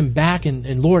grabbing Him back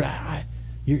and Lord,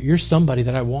 you're somebody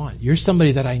that I want. You're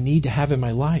somebody that I need to have in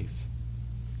my life.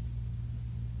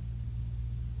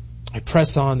 I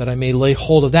press on that I may lay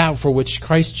hold of that for which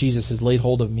Christ Jesus has laid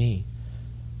hold of me.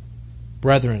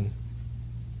 Brethren,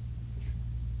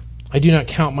 I do not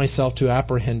count myself to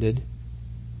apprehended.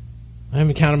 I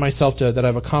haven't counted myself that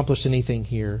I've accomplished anything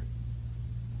here.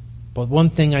 But one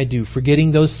thing I do,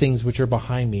 forgetting those things which are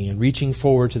behind me and reaching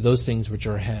forward to those things which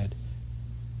are ahead.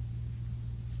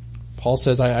 Paul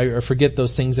says, I forget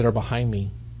those things that are behind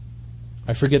me.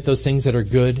 I forget those things that are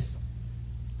good.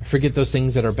 I forget those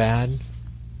things that are bad.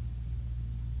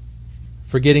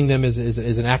 Forgetting them is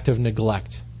an act of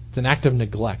neglect. It's an act of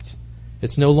neglect.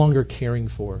 It's no longer caring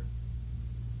for.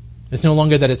 It's no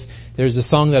longer that there's a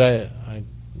song that I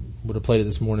would have played it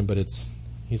this morning, but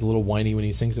he's a little whiny when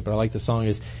he sings it, but I like the song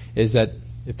is that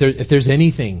if there's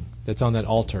anything that's on that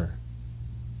altar,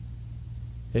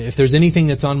 if there's anything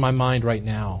that's on my mind right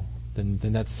now, then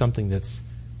that's something that's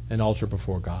an altar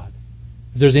before God.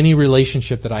 If there's any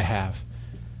relationship that I have,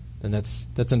 then that's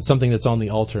something that's on the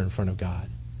altar in front of God.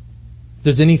 If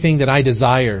there's anything that I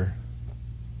desire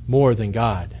more than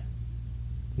God,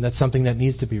 then that's something that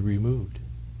needs to be removed.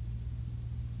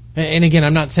 And again,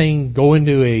 I'm not saying go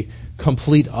into a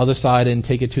complete other side and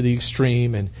take it to the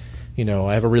extreme and,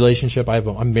 I have a relationship,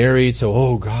 I'm married, so,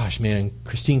 oh gosh, man,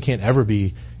 Christine can't ever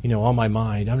be, on my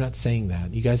mind. I'm not saying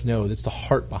that. You guys know that's the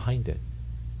heart behind it.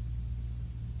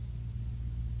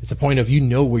 It's a point of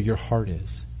where your heart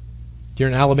is.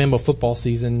 During Alabama football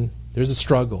season, there's a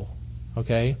struggle,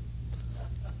 okay?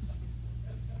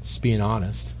 Just being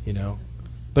honest,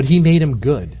 But he made them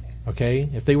good, okay?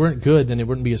 If they weren't good, then it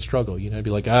wouldn't be a struggle. It'd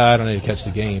be like, I don't need to catch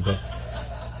the game, but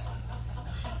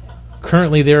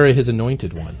currently they're his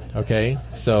anointed one, okay?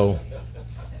 So,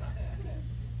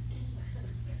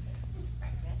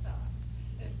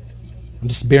 I'm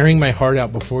just bearing my heart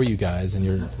out before you guys and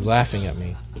you're laughing at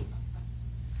me.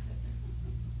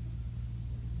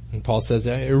 And Paul says,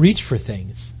 reach for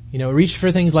things. Reach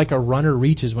for things like a runner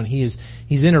reaches when he's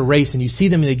in a race and you see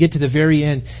them and they get to the very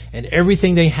end and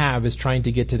everything they have is trying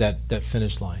to get to that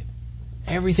finish line.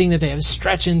 Everything that they have is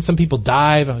stretching. Some people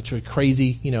dive, which are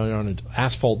crazy, they're on an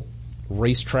asphalt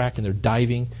racetrack and they're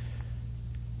diving.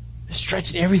 They're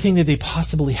stretching everything that they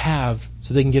possibly have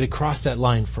so they can get across that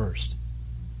line first.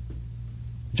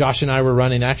 Josh and I were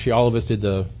running, actually all of us did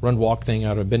the run walk thing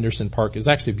out of Benderson Park. It was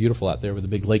actually beautiful out there with a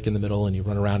big lake in the middle and you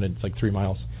run around it. It's like 3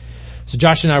 miles. So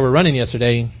Josh and I were running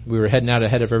yesterday. We were heading out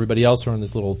ahead of everybody else. We're on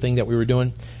this little thing that we were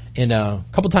doing. And a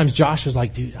couple times Josh was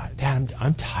like, dude, Dad,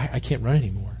 I'm tired. I can't run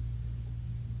anymore.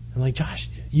 I'm like, Josh,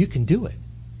 you can do it.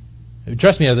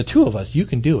 Trust me, out of the two of us, you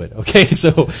can do it. Okay.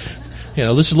 So,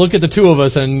 let's just look at the two of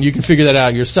us and you can figure that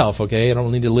out yourself. Okay. I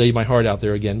don't need to lay my heart out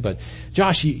there again, but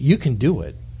Josh, you can do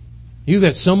it. You've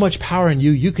got so much power in you.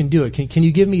 You can do it. Can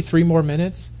you give me 3 more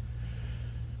minutes?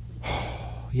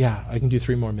 Yeah, I can do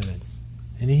 3 more minutes.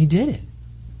 And then he did it.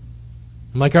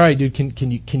 I'm like, all right, dude,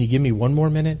 can you give me 1 more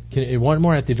minute? One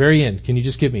more at the very end. Can you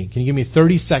give me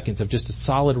 30 seconds of just a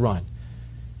solid run?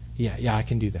 Yeah, I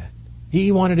can do that.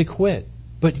 He wanted to quit.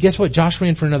 But guess what? Josh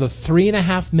ran for another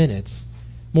 3.5 minutes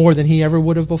more than he ever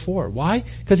would have before. Why?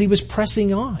 Because he was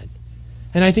pressing on.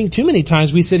 And I think too many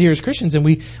times we sit here as Christians and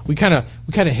we kind of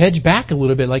hedge back a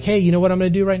little bit like, hey, you know what I'm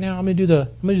going to do right now? I'm going to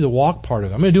do the walk part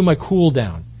of it. I'm going to do my cool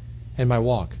down and my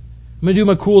walk. I'm going to do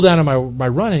my cool down and my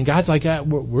run. And God's like,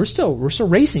 we're still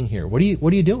racing here. What are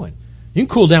you doing? You can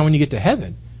cool down when you get to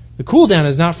heaven. The cool down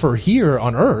is not for here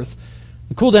on earth.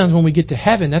 The cool down is when we get to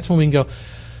heaven. That's when we can go,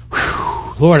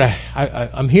 whew, Lord,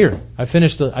 I'm here. I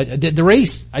finished I did the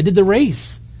race. I did the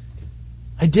race.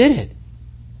 I did it.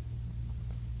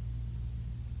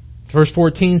 Verse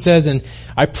 14 says, and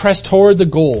I press toward the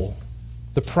goal,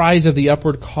 the prize of the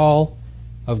upward call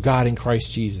of God in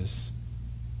Christ Jesus.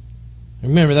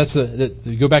 Remember, that's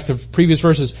you go back to previous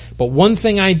verses. But one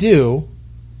thing I do,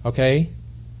 okay,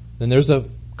 then there's a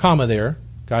comma there.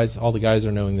 Guys, all the guys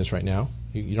are knowing this right now.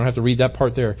 You don't have to read that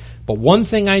part there. But one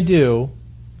thing I do,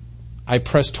 I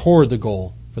press toward the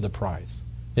goal for the prize.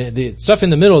 The stuff in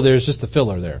the middle there is just the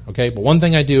filler there, okay? But one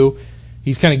thing I do,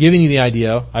 he's kind of giving you the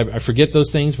idea. I forget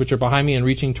those things which are behind me and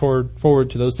reaching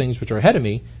forward to those things which are ahead of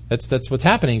me. That's what's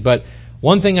happening. But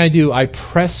one thing I do, I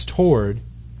press toward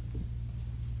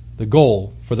the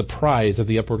goal for the prize of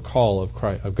the upward call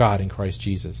of God in Christ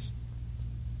Jesus.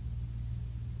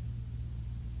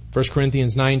 1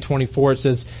 Corinthians 9:24, it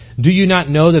says, do you not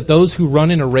know that those who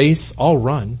run in a race all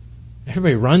run?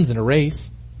 Everybody runs in a race,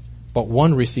 but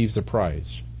one receives a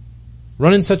prize.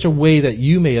 Run in such a way that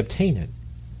you may obtain it.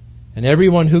 And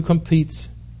everyone who competes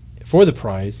for the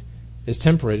prize is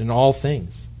temperate in all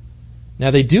things.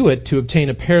 Now they do it to obtain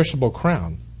a perishable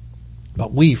crown,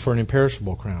 but we for an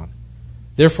imperishable crown.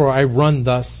 Therefore I run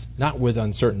thus, not with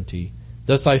uncertainty.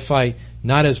 Thus I fight,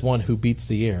 not as one who beats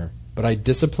the air, but I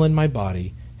discipline my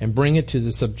body and bring it to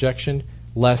the subjection,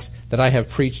 lest that I have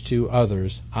preached to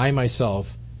others, I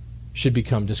myself should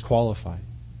become disqualified.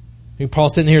 I mean,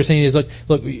 Paul's sitting here saying,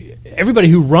 look, everybody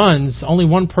who runs, only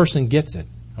one person gets it,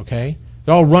 okay?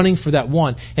 They're all running for that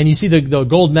one. And you see the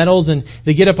gold medals, and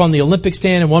they get up on the Olympic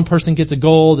stand, and one person gets a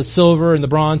gold, the silver, and the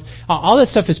bronze. All that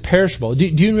stuff is perishable. Do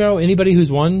you know anybody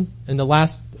who's won in the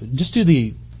last, just do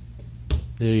the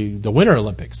Winter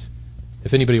Olympics,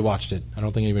 if anybody watched it. I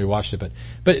don't think anybody watched it,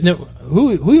 but no,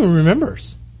 who even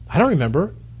remembers? I don't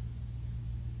remember.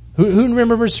 Who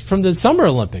remembers from the Summer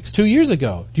Olympics 2 years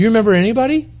ago? Do you remember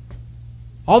anybody?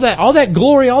 All that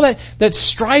glory, all that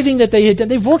striving that they had done,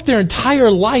 they've worked their entire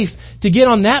life to get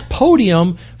on that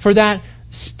podium for that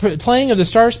playing of the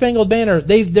Star-Spangled Banner.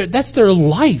 That's their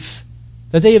life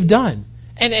that they have done.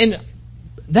 And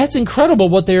that's incredible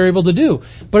what they are able to do.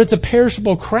 But it's a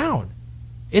perishable crown.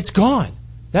 It's gone.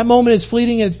 That moment is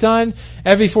fleeting and it's done.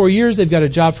 Every 4 years they've got a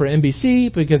job for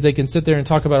NBC because they can sit there and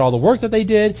talk about all the work that they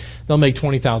did. They'll make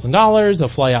 $20,000. They'll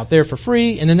fly out there for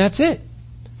free, and then that's it.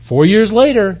 4 years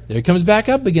later, there it comes back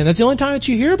up again. That's the only time that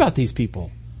you hear about these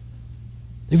people.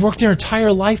 They've worked their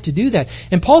entire life to do that.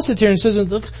 And Paul sits here and says,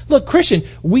 look, Christian,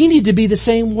 we need to be the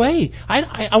same way.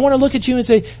 I want to look at you and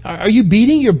say, are you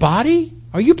beating your body?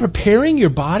 Are you preparing your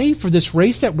body for this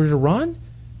race that we're to run?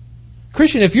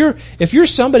 Christian, if you're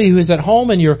somebody who is at home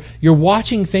and you're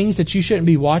watching things that you shouldn't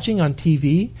be watching on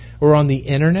TV or on the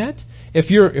internet, if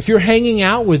you're hanging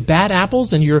out with bad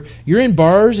apples and you're in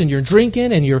bars and you're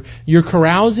drinking and you're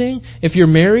carousing, if you're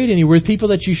married and you're with people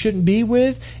that you shouldn't be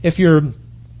with, if you're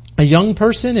a young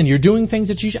person and you're doing things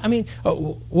that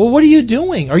well, what are you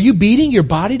doing? Are you beating your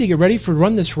body to get ready to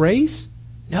run this race?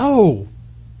 No.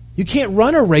 You can't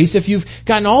run a race if you've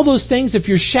gotten all those things. If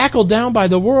you're shackled down by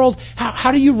the world,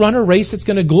 how do you run a race that's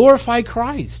going to glorify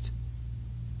Christ?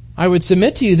 I would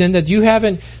submit to you then that you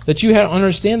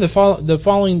understand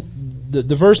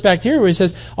the verse back here where it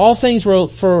says, all things were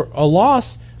for a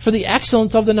loss for the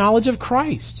excellence of the knowledge of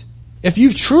Christ. If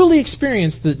you've truly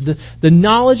experienced the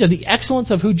knowledge of the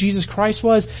excellence of who Jesus Christ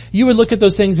was, you would look at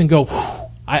those things and go,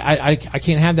 I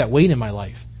can't have that weight in my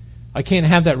life. I can't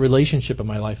have that relationship in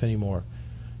my life anymore.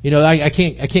 I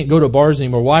can't go to bars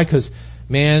anymore. Why? Because,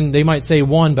 man, they might say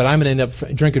one, but I'm going to end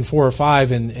up drinking 4 or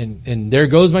 5, and there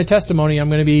goes my testimony. I'm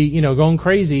going to be, going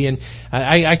crazy, and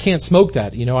I can't smoke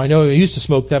that. I know I used to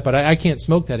smoke that, but I can't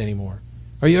smoke that anymore.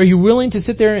 Are you willing to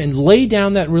sit there and lay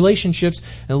down that relationships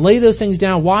and lay those things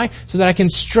down? Why? So that I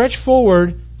can stretch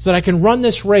forward, so that I can run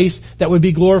this race that would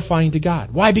be glorifying to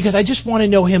God. Why? Because I just want to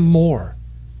know Him more.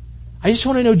 I just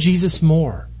want to know Jesus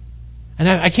more. And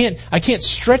I can't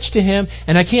stretch to Him,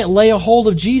 and I can't lay a hold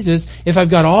of Jesus if I've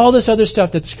got all this other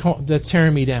stuff that's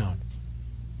tearing me down.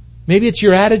 Maybe it's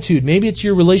your attitude. Maybe it's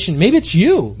your relation. Maybe it's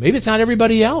you. Maybe it's not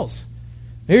everybody else.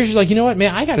 Maybe you're just like, you know what,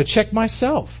 man, I got to check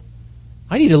myself.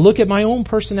 I need to look at my own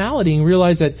personality and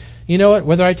realize that, you know what,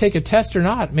 whether I take a test or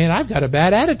not, man, I've got a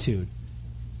bad attitude.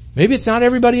 Maybe it's not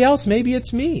everybody else. Maybe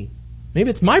it's me. Maybe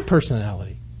it's my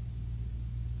personality.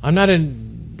 I'm not an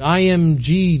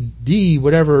IMGD,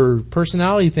 whatever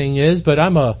personality thing is, but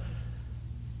I'm a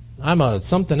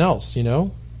something else,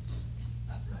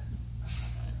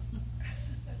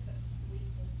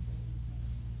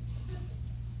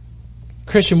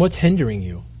 Christian, what's hindering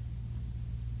you?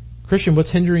 Christian,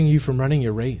 what's hindering you from running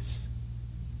your race?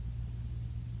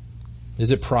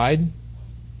 Is it pride?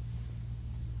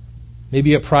 Maybe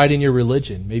you have pride in your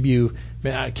religion. Maybe you,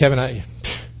 Kevin, man,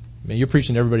 you're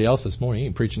preaching to everybody else this morning. You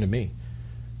ain't preaching to me.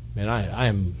 Man, I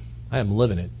am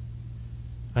living it.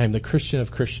 I am the Christian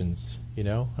of Christians,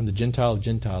 I'm the Gentile of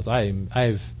Gentiles. I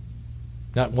have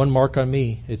not one mark on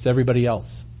me. It's everybody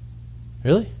else.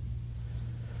 Really?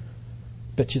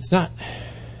 Bet you it's not.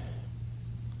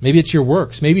 Maybe it's your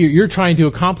works. Maybe you're trying to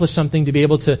accomplish something to be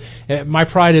able to, my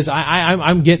pride is,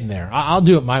 I'm getting there. I'll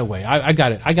do it my way. I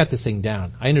got it. I got this thing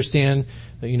down. I understand,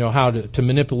 how to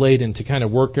manipulate and to kind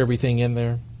of work everything in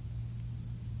there.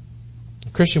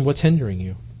 Christian, what's hindering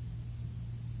you?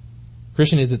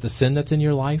 Christian, is it the sin that's in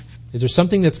your life? Is there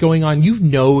something that's going on? You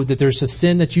know that there's a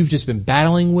sin that you've just been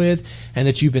battling with and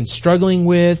that you've been struggling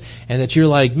with and that you're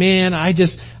like, man, I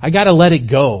gotta let it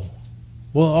go.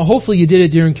 Well, hopefully you did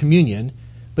it during communion,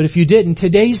 but if you didn't,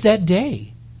 today's that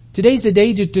day. Today's the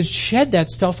day to shed that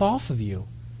stuff off of you.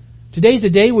 Today's the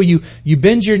day where you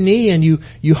bend your knee and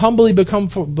you humbly become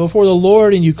before the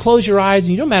Lord and you close your eyes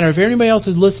and you don't matter if anybody else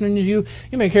is listening to you.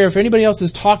 You don't care if anybody else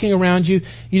is talking around you.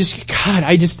 You just, God,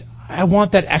 I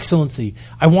want that excellency.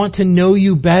 I want to know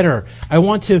you better. I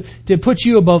want to put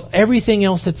you above everything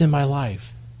else that's in my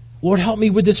life. Lord, help me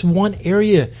with this one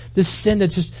area, this sin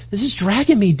this is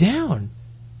dragging me down.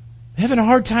 I'm having a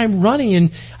hard time running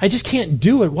and I just can't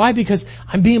do it. Why? Because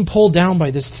I'm being pulled down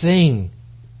by this thing.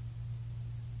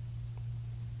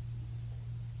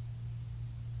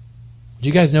 Do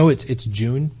you guys know it's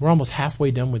June? We're almost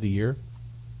halfway done with the year.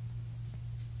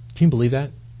 Can you believe that?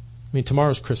 I mean,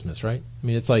 tomorrow's Christmas, right? I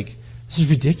mean, it's like, this is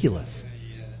ridiculous.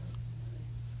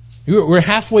 We're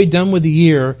halfway done with the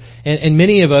year, and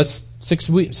many of us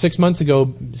 6 months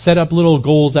ago set up little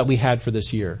goals that we had for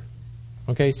this year.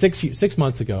 Okay, 6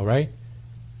 months ago, right?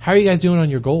 How are you guys doing on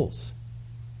your goals?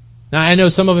 Now, I know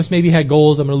some of us maybe had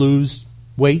goals, I'm going to lose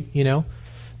weight, you know.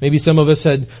 Maybe some of us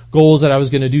had goals that I was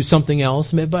going to do something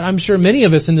else, but I'm sure many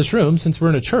of us in this room, since we're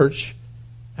in a church,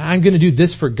 I'm going to do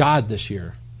this for God this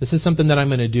year. This is something that I'm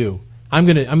going to do. I'm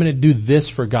going to do this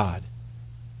for God.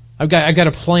 I got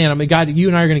a plan. I mean, God, you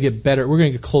and I are going to get better. We're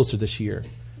going to get closer this year.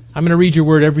 I'm going to read your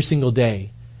word every single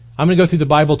day. I'm going to go through the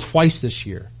Bible twice this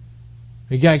year.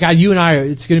 God, you and I,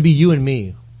 it's going to be you and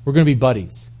me. We're going to be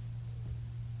buddies.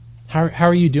 How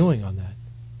are you doing on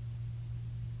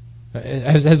that?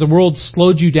 Has the world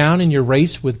slowed you down in your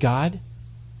race with God?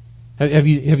 Have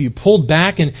you pulled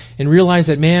back and realized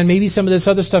that, man, maybe some of this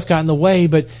other stuff got in the way,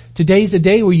 but today's the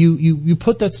day where you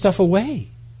put that stuff away.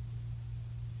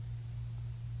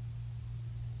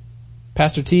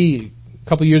 Pastor T, a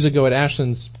couple years ago at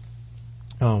Ashland's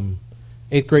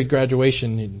 8th grade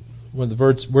graduation, one of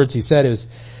the words he said is,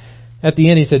 at the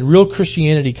end he said, real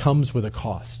Christianity comes with a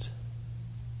cost.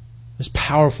 This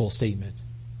powerful statement.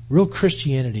 Real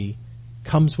Christianity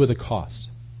comes with a cost.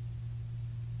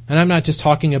 And I'm not just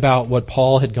talking about what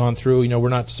Paul had gone through. You know, we're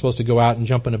not supposed to go out and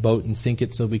jump in a boat and sink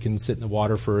it so we can sit in the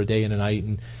water for a day and a night.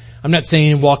 And I'm not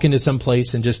saying walk into some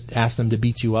place and just ask them to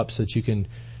beat you up so that you can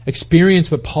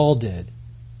experience what Paul did.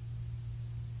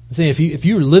 I'm saying if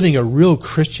you're living a real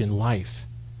Christian life,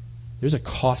 there's a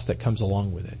cost that comes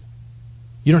along with it.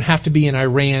 You don't have to be in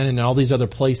Iran and all these other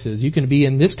places. You can be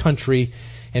in this country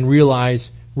and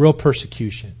realize real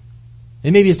persecution.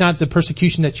 And maybe it's not the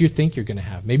persecution that you think you're going to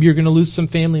have. Maybe you're going to lose some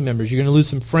family members. You're going to lose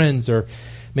some friends, or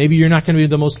maybe you're not going to be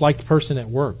the most liked person at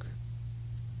work.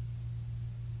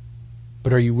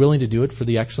 But are you willing to do it for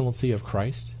the excellency of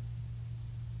Christ?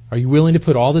 Are you willing to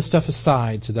put all this stuff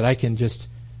aside so that I just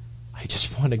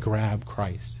want to grab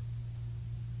Christ?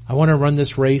 I want to run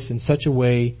this race in such a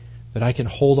way that I can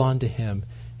hold on to Him.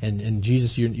 And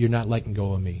Jesus, you're not letting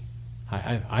go of me.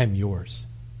 I'm yours.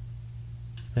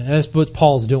 And that's what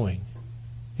Paul's doing.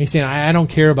 He's saying, I don't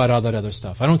care about all that other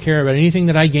stuff. I don't care about anything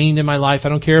that I gained in my life. I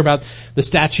don't care about the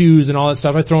statues and all that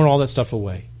stuff. I've thrown all that stuff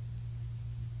away.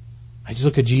 I just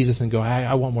look at Jesus and go,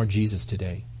 I want more Jesus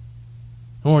today.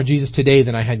 I want more Jesus today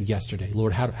than I had yesterday.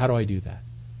 Lord, how do I do that?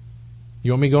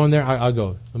 You want me to go in there? I'll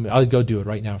go. I'll go do it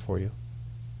right now for you.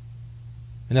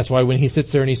 And that's why when he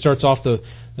sits there and he starts off in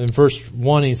verse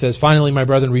 1, he says, finally, my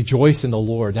brethren, rejoice in the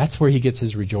Lord. That's where he gets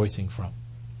his rejoicing from.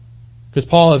 Because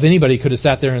Paul, if anybody, could have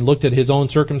sat there and looked at his own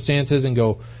circumstances and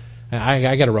go,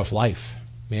 I got a rough life.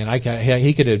 Man,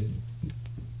 he could have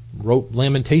wrote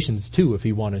Lamentations too if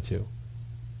he wanted to.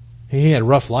 He had a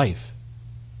rough life.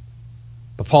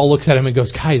 But Paul looks at him and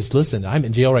goes, guys, listen, I'm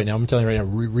in jail right now. I'm telling you right now,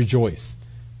 rejoice.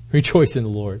 Rejoice in the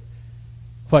Lord.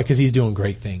 Why? Because he's doing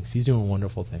great things. He's doing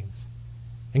wonderful things.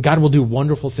 And God will do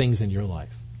wonderful things in your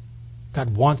life.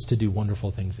 God wants to do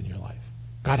wonderful things in your life.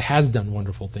 God has done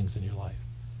wonderful things in your life.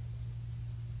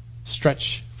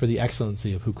 Stretch for the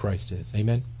excellency of who Christ is.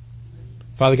 Amen.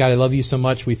 Father God, I love you so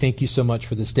much. We thank you so much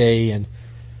for this day, and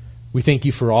we thank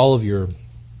you for all of your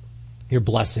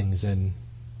blessings. And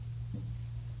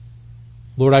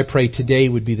Lord, I pray today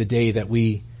would be the day that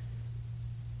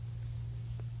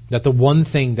the one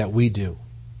thing that we do,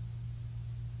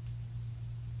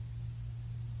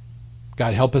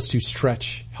 God, help us to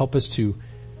stretch, help us to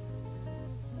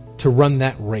run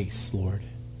that race, Lord.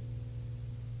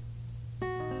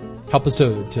 Help us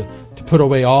to put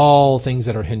away all things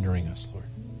that are hindering us, Lord.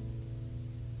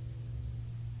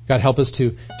 God, help us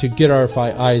to get our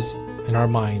eyes and our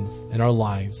minds and our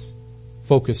lives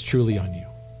focused truly on you.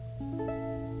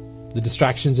 The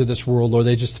distractions of this world, Lord,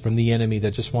 they're just from the enemy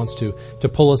that just wants to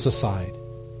pull us aside.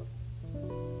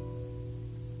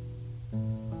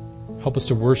 Help us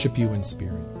to worship you in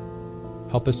spirit.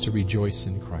 Help us to rejoice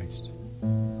in Christ.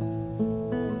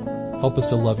 Help us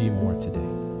to love you more today.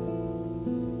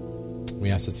 We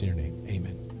ask this in your name.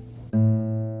 Amen.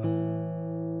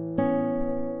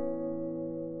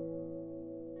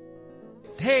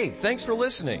 Hey, thanks for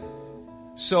listening.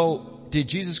 So, did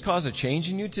Jesus cause a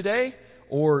change in you today?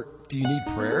 Or do you need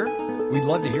prayer? We'd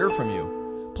love to hear from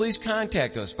you. Please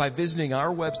contact us by visiting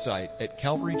our website at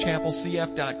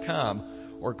calvarychapelcf.com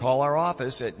or call our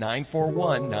office at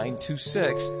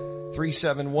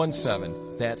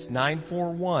 941-926-3717. That's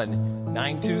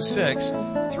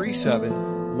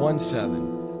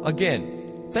 941-926-3717.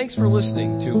 Again, thanks for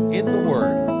listening to In the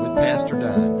Word with Pastor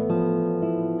Don.